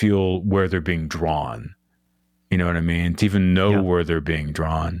enough to feel where they're being drawn. You know what I mean? To even know where they're being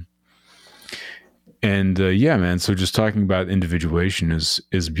drawn. And man, so just talking about individuation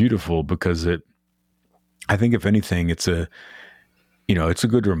is beautiful, because I think if anything, it's a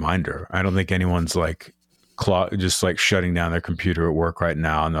good reminder. I don't think anyone's like just like shutting down their computer at work right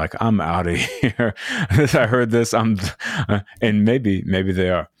now and they're like, I'm out of here. I heard this. And maybe they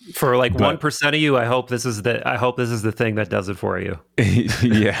are. For like 1% of you, I hope this is the thing that does it for you.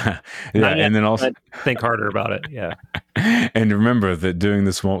 Yeah. And then also think harder about it. Yeah. And remember that doing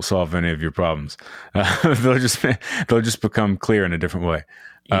this won't solve any of your problems. They'll just become clear in a different way.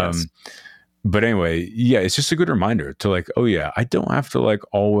 Yes. But anyway, yeah, it's just a good reminder to like, oh yeah, I don't have to like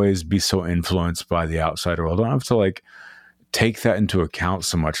always be so influenced by the outside world. I don't have to like take that into account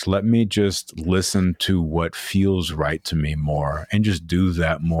so much. Let me just listen to what feels right to me more, and just do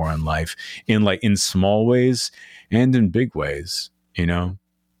that more in life, in small ways and in big ways, Yeah,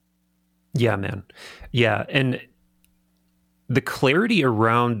 man. Yeah. And the clarity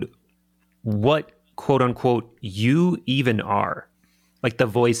around what, quote unquote, you even are, like the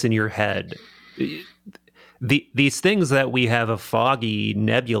voice in your head, these things that we have a foggy,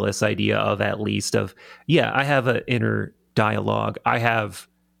 nebulous idea of, at least, of, yeah, I have an inner dialogue. I have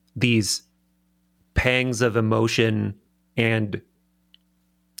these pangs of emotion and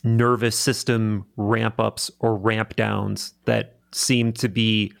nervous system ramp ups or ramp downs that seem to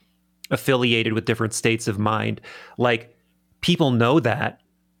be affiliated with different states of mind. Like, people know that,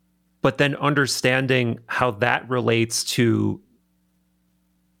 but then understanding how that relates to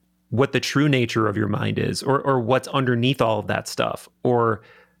what the true nature of your mind is, or what's underneath all of that stuff, or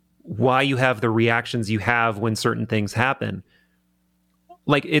why you have the reactions you have when certain things happen.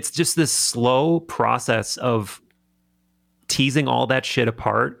 Like, it's just this slow process of teasing all that shit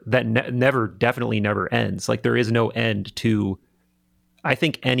apart that definitely never ends. Like, there is no end to, I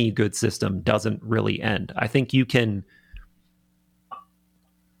think any good system doesn't really end. I think you can,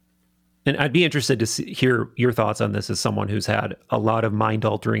 and I'd be interested to hear your thoughts on this as someone who's had a lot of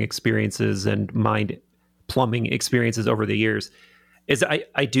mind-altering experiences and mind-plumbing experiences over the years, is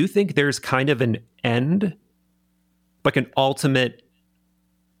I do think there's kind of an end, like an ultimate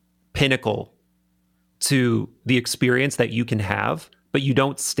pinnacle to the experience that you can have, but you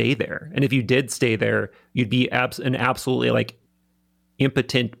don't stay there. And if you did stay there, you'd be an absolutely like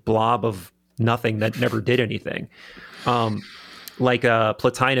impotent blob of nothing that never did anything. Like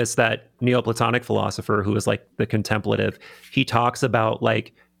Plotinus, that Neoplatonic philosopher who is like the contemplative, he talks about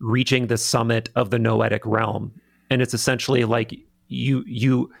like reaching the summit of the noetic realm. And it's essentially like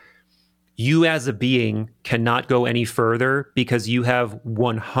you as a being cannot go any further because you have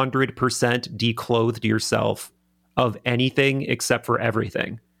 100% declothed yourself of anything except for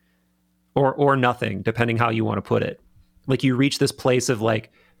everything, or nothing, depending how you want to put it. Like, you reach this place of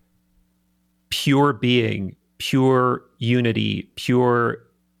like pure being, pure unity, pure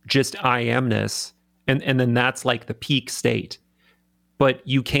just I amness. And then that's like the peak state. But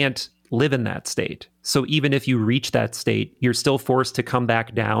you can't live in that state. So even if you reach that state, you're still forced to come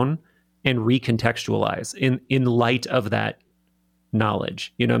back down and recontextualize in light of that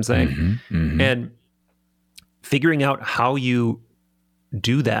knowledge. You know what I'm saying? Mm-hmm, mm-hmm. And figuring out how you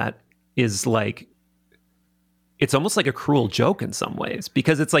do that is like, it's almost like a cruel joke in some ways,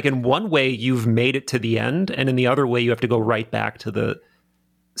 because it's like, in one way you've made it to the end, and in the other way you have to go right back to the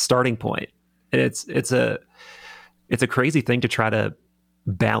starting point. And it's a crazy thing to try to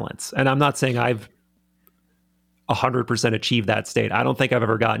balance. And I'm not saying I've 100% achieved that state. I don't think I've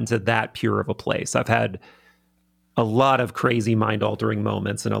ever gotten to that pure of a place. I've had a lot of crazy mind-altering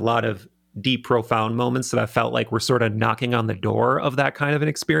moments and a lot of deep, profound moments that I felt like were sort of knocking on the door of that kind of an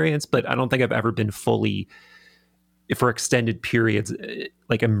experience, but I don't think I've ever been fully, for extended periods,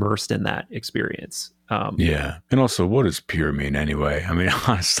 like immersed in that experience. Yeah. And also, what does pure mean anyway? I mean,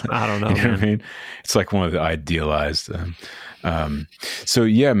 honestly, I don't know. You know what I mean? It's like one of the idealized. So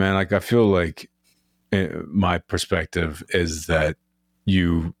yeah, man, like I feel like my perspective is that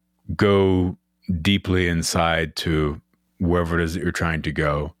you go deeply inside to wherever it is that you're trying to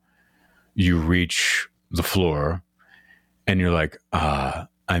go. You reach the floor and you're like, I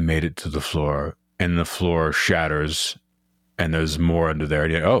made it to the floor, and the floor shatters and there's more under there.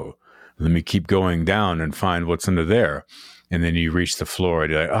 And you're, let me keep going down and find what's under there. And then you reach the floor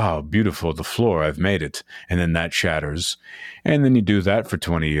and you're like, oh, beautiful, the floor, I've made it. And then that shatters. And then you do that for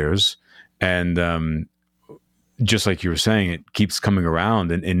 20 years. And just like you were saying, it keeps coming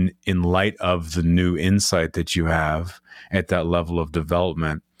around. And in light of the new insight that you have at that level of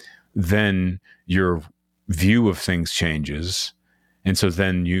development, then your view of things changes. And so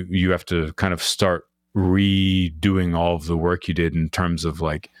then you have to kind of start redoing all of the work you did in terms of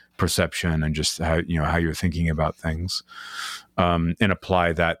like perception and just how you're thinking about things, and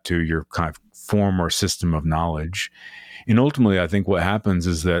apply that to your kind of form or system of knowledge. And ultimately, I think what happens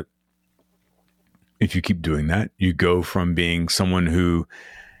is that if you keep doing that, you go from being someone who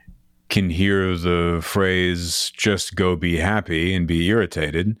can hear the phrase, just go be happy, and be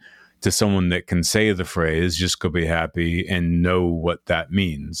irritated, to someone that can say the phrase, just go be happy, and know what that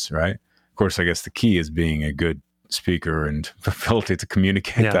means, right? Of course, I guess the key is being a good speaker and ability to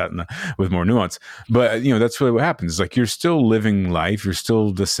communicate that with more nuance. But, that's really what happens. It's like you're still living life. You're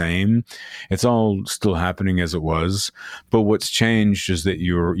still the same. It's all still happening as it was. But what's changed is that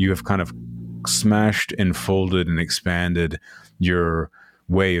you have kind of smashed and folded and expanded your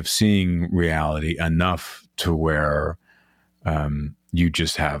way of seeing reality enough to where you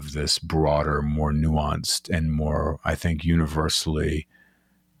just have this broader, more nuanced, and more, I think, universally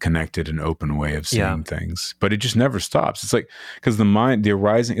connected and open way of seeing things. But it just never stops. It's like, because the mind, the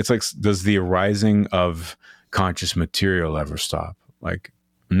arising, it's like, does the arising of conscious material ever stop? Like,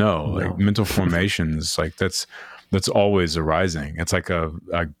 no. Like mental formations, like that's always arising. It's like a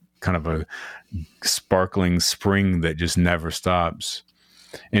kind of a sparkling spring that just never stops.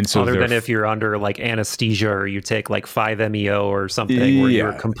 And so other than if you're under like anesthesia or you take like 5-MeO or something where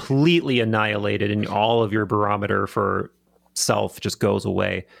you're completely annihilated and all of your barometer for self just goes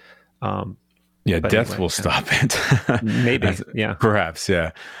away. Death will stop it. Maybe, perhaps,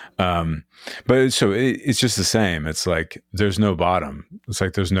 yeah. But so it's just the same. It's like there's no bottom. It's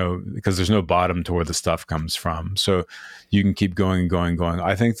like there's no bottom to where the stuff comes from. So you can keep going and going and going.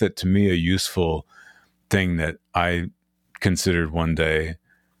 I think that to me, a useful thing that I considered one day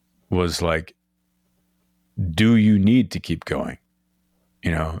was like, do you need to keep going?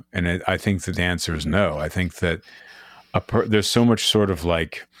 You know, and I think that the answer is no. I think that there's so much sort of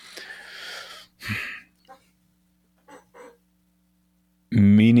like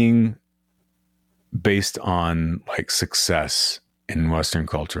meaning based on like success in Western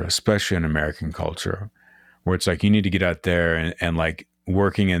culture, especially in American culture, where it's like you need to get out there and like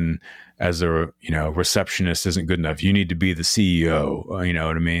working in as a receptionist isn't good enough. You need to be the CEO. You know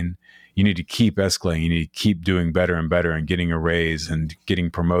what I mean? You need to keep escalating. You need to keep doing better and better and getting a raise and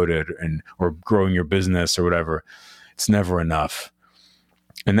getting promoted or growing your business or whatever. It's never enough.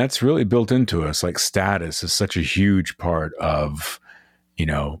 And that's really built into us. Like status is such a huge part of,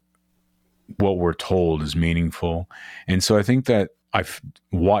 what we're told is meaningful. And so I think that I've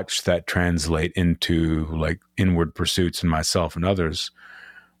watched that translate into like inward pursuits in myself and others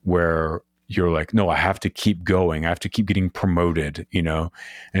where you're like, no, I have to keep going. I have to keep getting promoted, And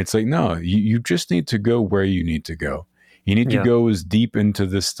it's like, no, you just need to go where you need to go. You need to go as deep into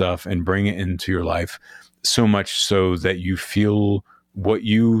this stuff and bring it into your life so much so that you feel what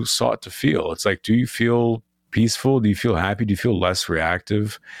you sought to feel. It's like, do you feel peaceful? Do you feel happy? Do you feel less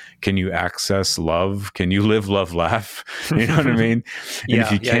reactive? Can you access love? Can you live, love, laugh? You know what I mean? And if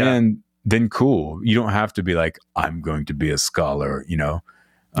you can, then cool. You don't have to be like, I'm going to be a scholar,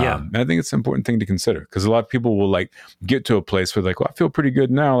 I think it's an important thing to consider because a lot of people will like get to a place where like, well, I feel pretty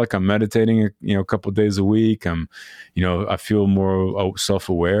good now. Like I'm meditating, a couple of days a week. I feel more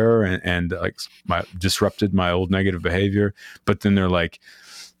self-aware and like disrupted my old negative behavior. But then they're like,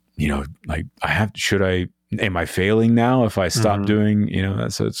 like am I failing now if I stop doing,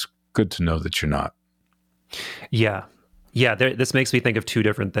 so it's good to know that you're not. Yeah. Yeah. This makes me think of two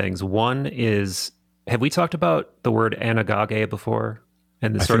different things. One is, have we talked about the word anagoge before?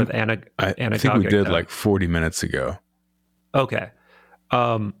 And the sort of anagogic. I think we did like 40 minutes ago. Okay.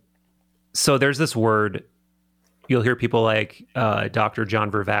 So there's this word, you'll hear people like Dr. John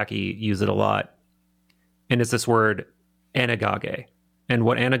Vervaeke use it a lot. And it's this word anagoge. And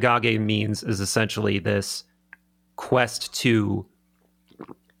what anagoge means is essentially this quest to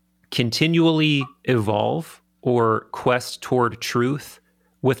continually evolve or quest toward truth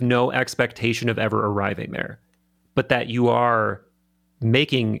with no expectation of ever arriving there. But that you are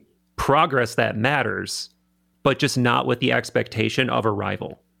making progress that matters, but just not with the expectation of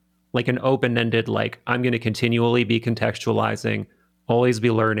arrival. Like an open-ended, like, I'm going to continually be contextualizing, always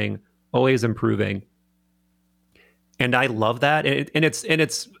be learning, always improving. And I love that. And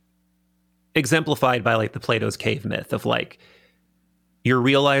it's exemplified by like the Plato's cave myth of like, you're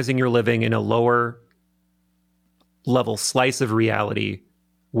realizing you're living in a lower level slice of reality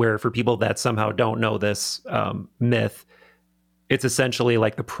where for people that somehow don't know this myth, it's essentially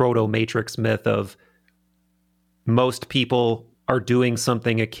like the proto-matrix myth of most people are doing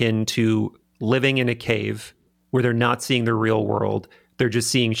something akin to living in a cave where they're not seeing the real world. They're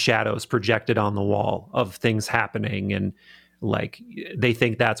just seeing shadows projected on the wall of things happening. And like, they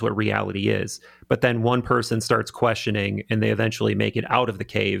think that's what reality is. But then one person starts questioning and they eventually make it out of the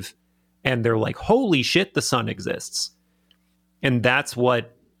cave. And they're like, holy shit, the sun exists. And that's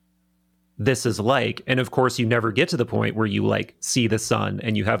what this is like. And of course, you never get to the point where you like see the sun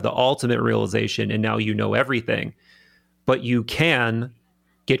and you have the ultimate realization and now you know everything. But you can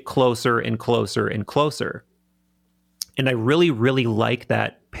get closer and closer and closer. And I really, really like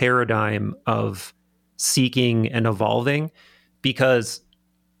that paradigm of seeking and evolving, because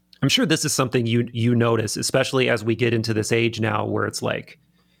I'm sure this is something you notice, especially as we get into this age now where it's like,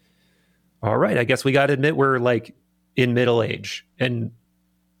 all right, I guess we got to admit we're like in middle age, and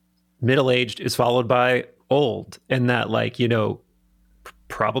middle-aged is followed by old, and that like,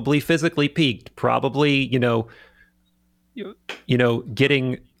 probably physically peaked, probably,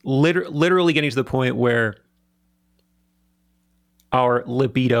 getting literally getting to the point where our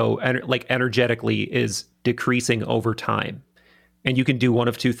libido like energetically is decreasing over time. And you can do one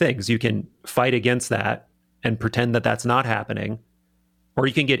of two things. You can fight against that and pretend that that's not happening, or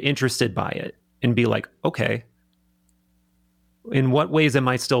you can get interested by it and be like, okay, in what ways am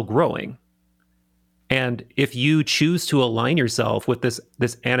I still growing? And if you choose to align yourself with this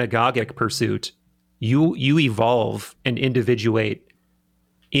anagogic pursuit, you evolve and individuate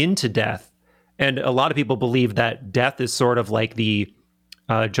into death. And a lot of people believe that death is sort of like the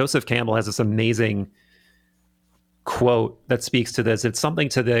Joseph Campbell has this amazing quote that speaks to this. It's something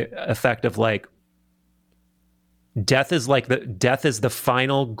to the effect of like, death is the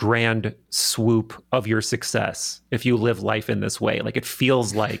final grand swoop of your success if you live life in this way. Like, it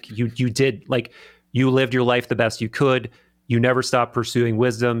feels like you did, like, you lived your life the best you could. You never stopped pursuing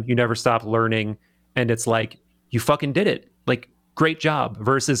wisdom. You never stopped learning. And it's like, you fucking did it. Like, great job.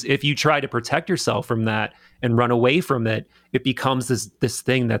 Versus if you try to protect yourself from that and run away from it, it becomes this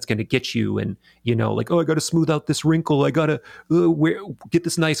thing that's going to get you. And, you know, like, oh, I got to smooth out this wrinkle. I got to get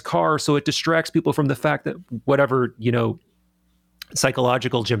this nice car. So it distracts people from the fact that whatever, you know,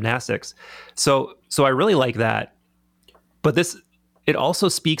 psychological gymnastics. So I really like that. But it also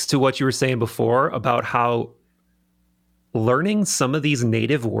speaks to what you were saying before about how learning some of these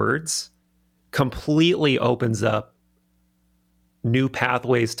native words completely opens up new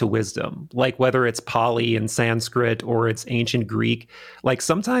pathways to wisdom, like whether it's Pali and Sanskrit or it's ancient Greek. Like,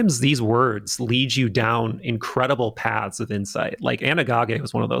 sometimes these words lead you down incredible paths of insight. Like, anagoge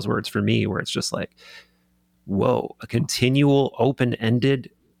was one of those words for me where it's just like, whoa, a continual open-ended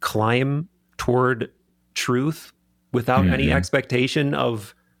climb toward truth without any expectation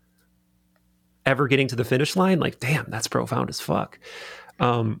of ever getting to the finish line. Like, damn, that's profound as fuck.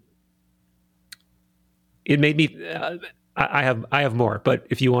 It made me I have more, but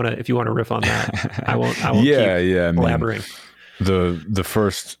if you want to riff on that, I won't keep elaborating. I mean, the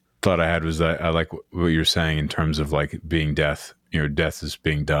first thought I had was that I like what you're saying in terms of like being death. You know, death is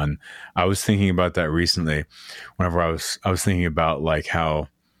being done. I was thinking about that recently. Whenever I was thinking about like how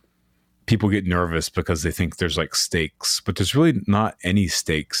people get nervous because they think there's like stakes, but there's really not any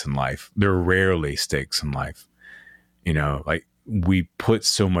stakes in life. There are rarely stakes in life. You know, like, we put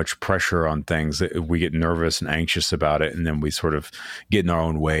so much pressure on things that we get nervous and anxious about it, and then we sort of get in our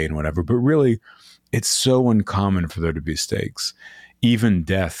own way and whatever. But really, it's so uncommon for there to be stakes. Even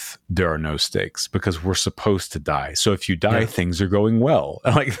death, there are no stakes because we're supposed to die. So if you die, things are going well.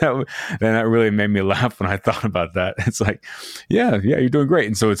 Like that, then that really made me laugh when I thought about that. It's like, yeah, you're doing great.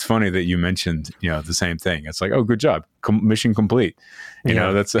 And so it's funny that you mentioned, you know, the same thing. It's like, oh, good job, mission complete. You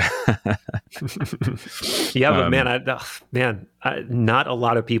know, that's yeah. But not a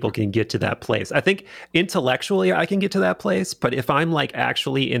lot of people can get to that place. I think intellectually I can get to that place, but if I'm like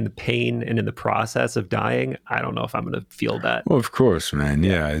actually in the pain and in the process of dying, I don't know if I'm going to feel that. Well, of course, man.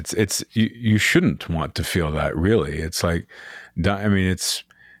 Yeah, it's you shouldn't want to feel that. Really, it's like, I mean,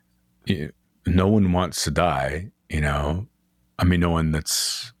 no one wants to die. You know, I mean, no one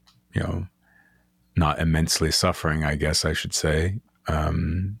that's, you know, not immensely suffering, I guess I should say.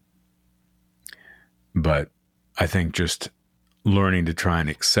 But I think just learning to try and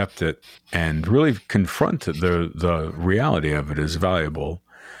accept it and really confront it, the reality of it is valuable,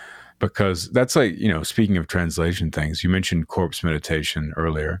 because that's like, you know, speaking of translation things, you mentioned corpse meditation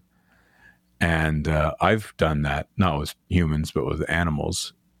earlier, and I've done that, not with humans, but with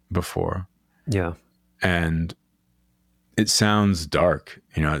animals before. Yeah. And it sounds dark,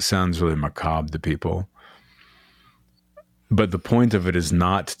 you know, it sounds really macabre to people. But the point of it is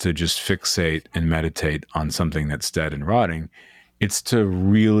not to just fixate and meditate on something that's dead and rotting. It's to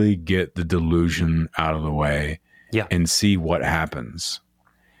really get the delusion out of the way and see what happens.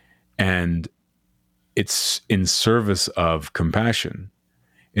 And it's in service of compassion.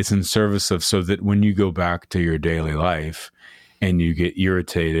 It's in service of, so that when you go back to your daily life and you get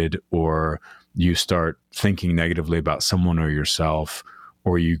irritated, or you start thinking negatively about someone or yourself,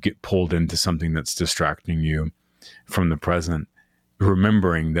 or you get pulled into something that's distracting you from the present,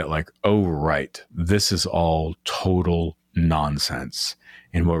 remembering that like, oh, right, this is all total nonsense.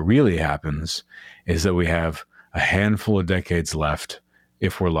 And what really happens is that we have a handful of decades left,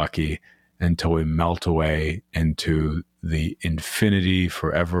 if we're lucky, until we melt away into the infinity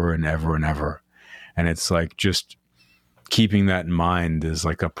forever and ever and ever. And it's like, just keeping that in mind is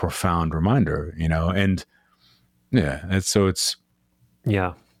like a profound reminder, you know? And it's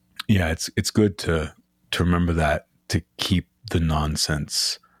good to remember that, to keep the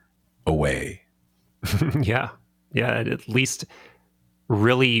nonsense away. Yeah. It at least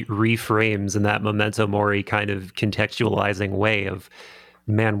really reframes in that memento mori kind of contextualizing way of,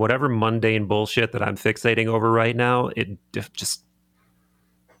 man, whatever mundane bullshit that I'm fixating over right now, it just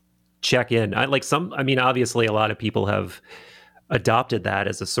check in. Obviously a lot of people have adopted that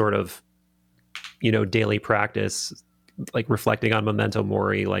as a sort of, you know, daily practice, like reflecting on memento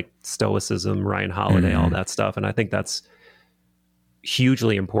mori, like stoicism, Ryan Holiday, all that stuff. And I think that's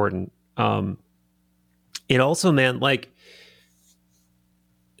hugely important. it also, man, like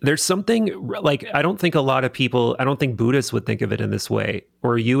there's something like, I don't think Buddhists would think of it in this way,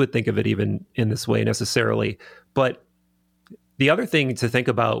 or you would think of it even in this way necessarily. But the other thing to think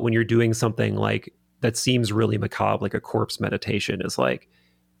about when you're doing something like that seems really macabre, like a corpse meditation, is like,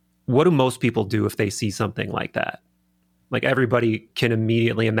 what do most people do if they see something like that? Like everybody can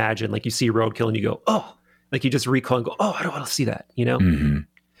immediately imagine, like you see roadkill and you go, oh, like you just recoil and go, oh, I don't want to see that, you know? Mm-hmm.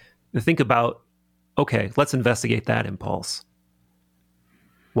 And think about, okay, let's investigate that impulse.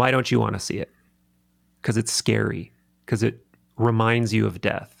 Why don't you want to see it? Because it's scary, because it reminds you of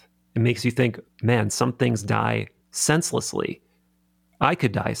death. It makes you think, man, some things die senselessly. I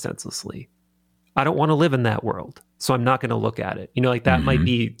could die senselessly. I don't want to live in that world, so I'm not going to look at it. You know, like that Mm-hmm. might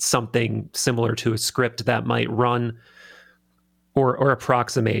be something similar to a script that might run or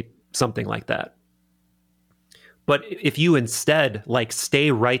approximate something like that. But if you instead like stay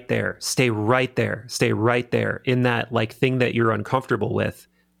right there in that like thing that you're uncomfortable with,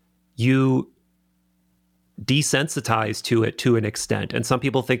 you desensitize to it to an extent. And some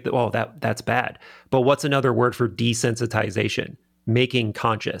people think that, oh, that's bad. But what's another word for desensitization? Making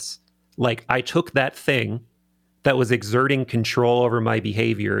conscious. Like I took that thing that was exerting control over my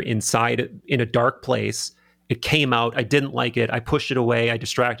behavior inside in a dark place. It came out. I didn't like it. I pushed it away. I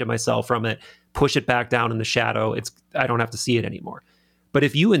distracted myself from it, push it back down in the shadow. I don't have to see it anymore. But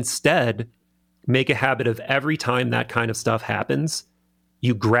if you instead make a habit of every time that kind of stuff happens,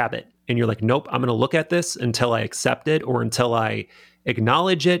 you grab it and you're like, nope, I'm going to look at this until I accept it, or until I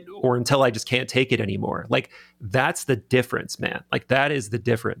acknowledge it, or until I just can't take it anymore. Like that's the difference, man. Like that is the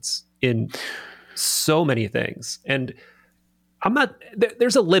difference in so many things. And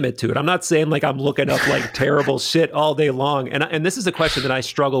there's a limit to it. I'm not saying like I'm looking up like terrible shit all day long. And this is a question that I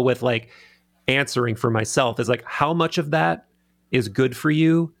struggle with like answering for myself, is like, how much of that is good for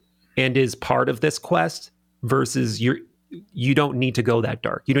you and is part of this quest versus you don't need to go that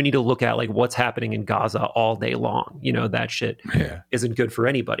dark. You don't need to look at like what's happening in Gaza all day long. You know, that shit isn't good for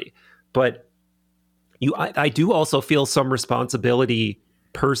anybody. But I do also feel some responsibility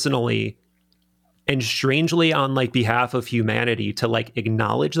personally and strangely on like behalf of humanity to like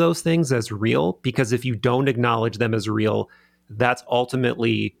acknowledge those things as real, because if you don't acknowledge them as real, that's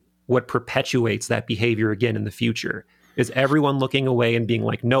ultimately what perpetuates that behavior again in the future, is everyone looking away and being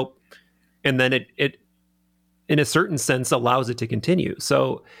like, nope. And then it in a certain sense allows it to continue.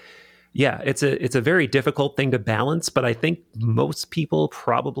 So yeah, it's a very difficult thing to balance, but I think most people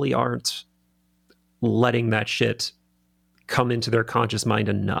probably aren't letting that shit come into their conscious mind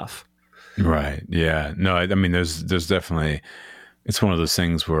enough. Right. Yeah. No, I mean, there's definitely, it's one of those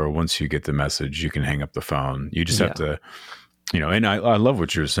things where once you get the message, you can hang up the phone. You just have to, you know, and I love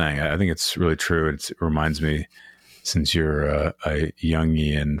what you're saying. I think it's really true. It reminds me, since you're a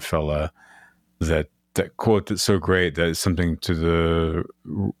Jungian fella, that quote that's so great that it's something to the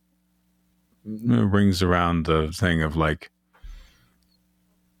rings around the thing of like,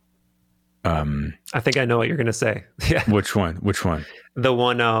 I think I know what you're going to say. Yeah. Which one? The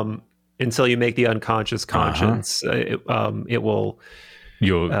one, until you make the unconscious conscious, it will.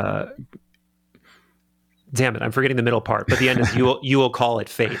 Damn it! I'm forgetting the middle part. But the end is you will call it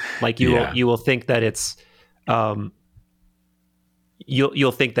fate. Like you will think that it's,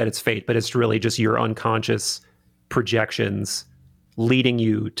 you'll think that it's fate, but it's really just your unconscious projections leading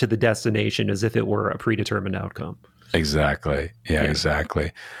you to the destination as if it were a predetermined outcome. Exactly. Yeah.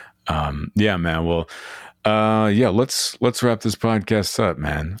 Exactly. Yeah, man. Well, let's wrap this podcast up,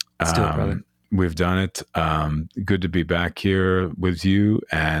 man. Let's do it, brother. We've done it. Good to be back here with you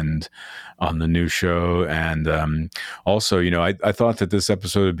and on the new show. And also, you know, I thought that this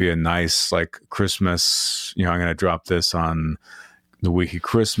episode would be a nice like Christmas. You know, I'm going to drop this on the week of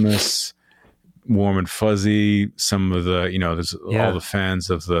Christmas. Warm and fuzzy. Some of the, you know, there's all the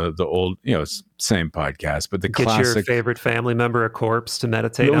fans of the old, you know, same podcast, but the classic. Get your favorite family member a corpse to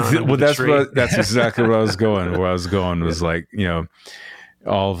meditate on. Well, that's exactly where I was going. Where I was going was like, you know,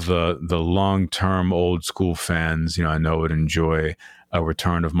 all of the long-term old school fans, you know, I know would enjoy a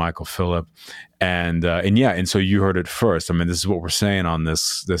return of Michael Phillip, and so you heard it first. I mean, this is what we're saying on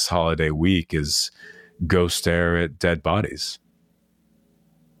this holiday week: is go stare at dead bodies.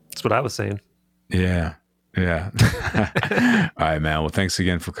 That's what I was saying. Yeah. All right, man. Well, thanks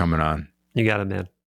again for coming on. You got it, man.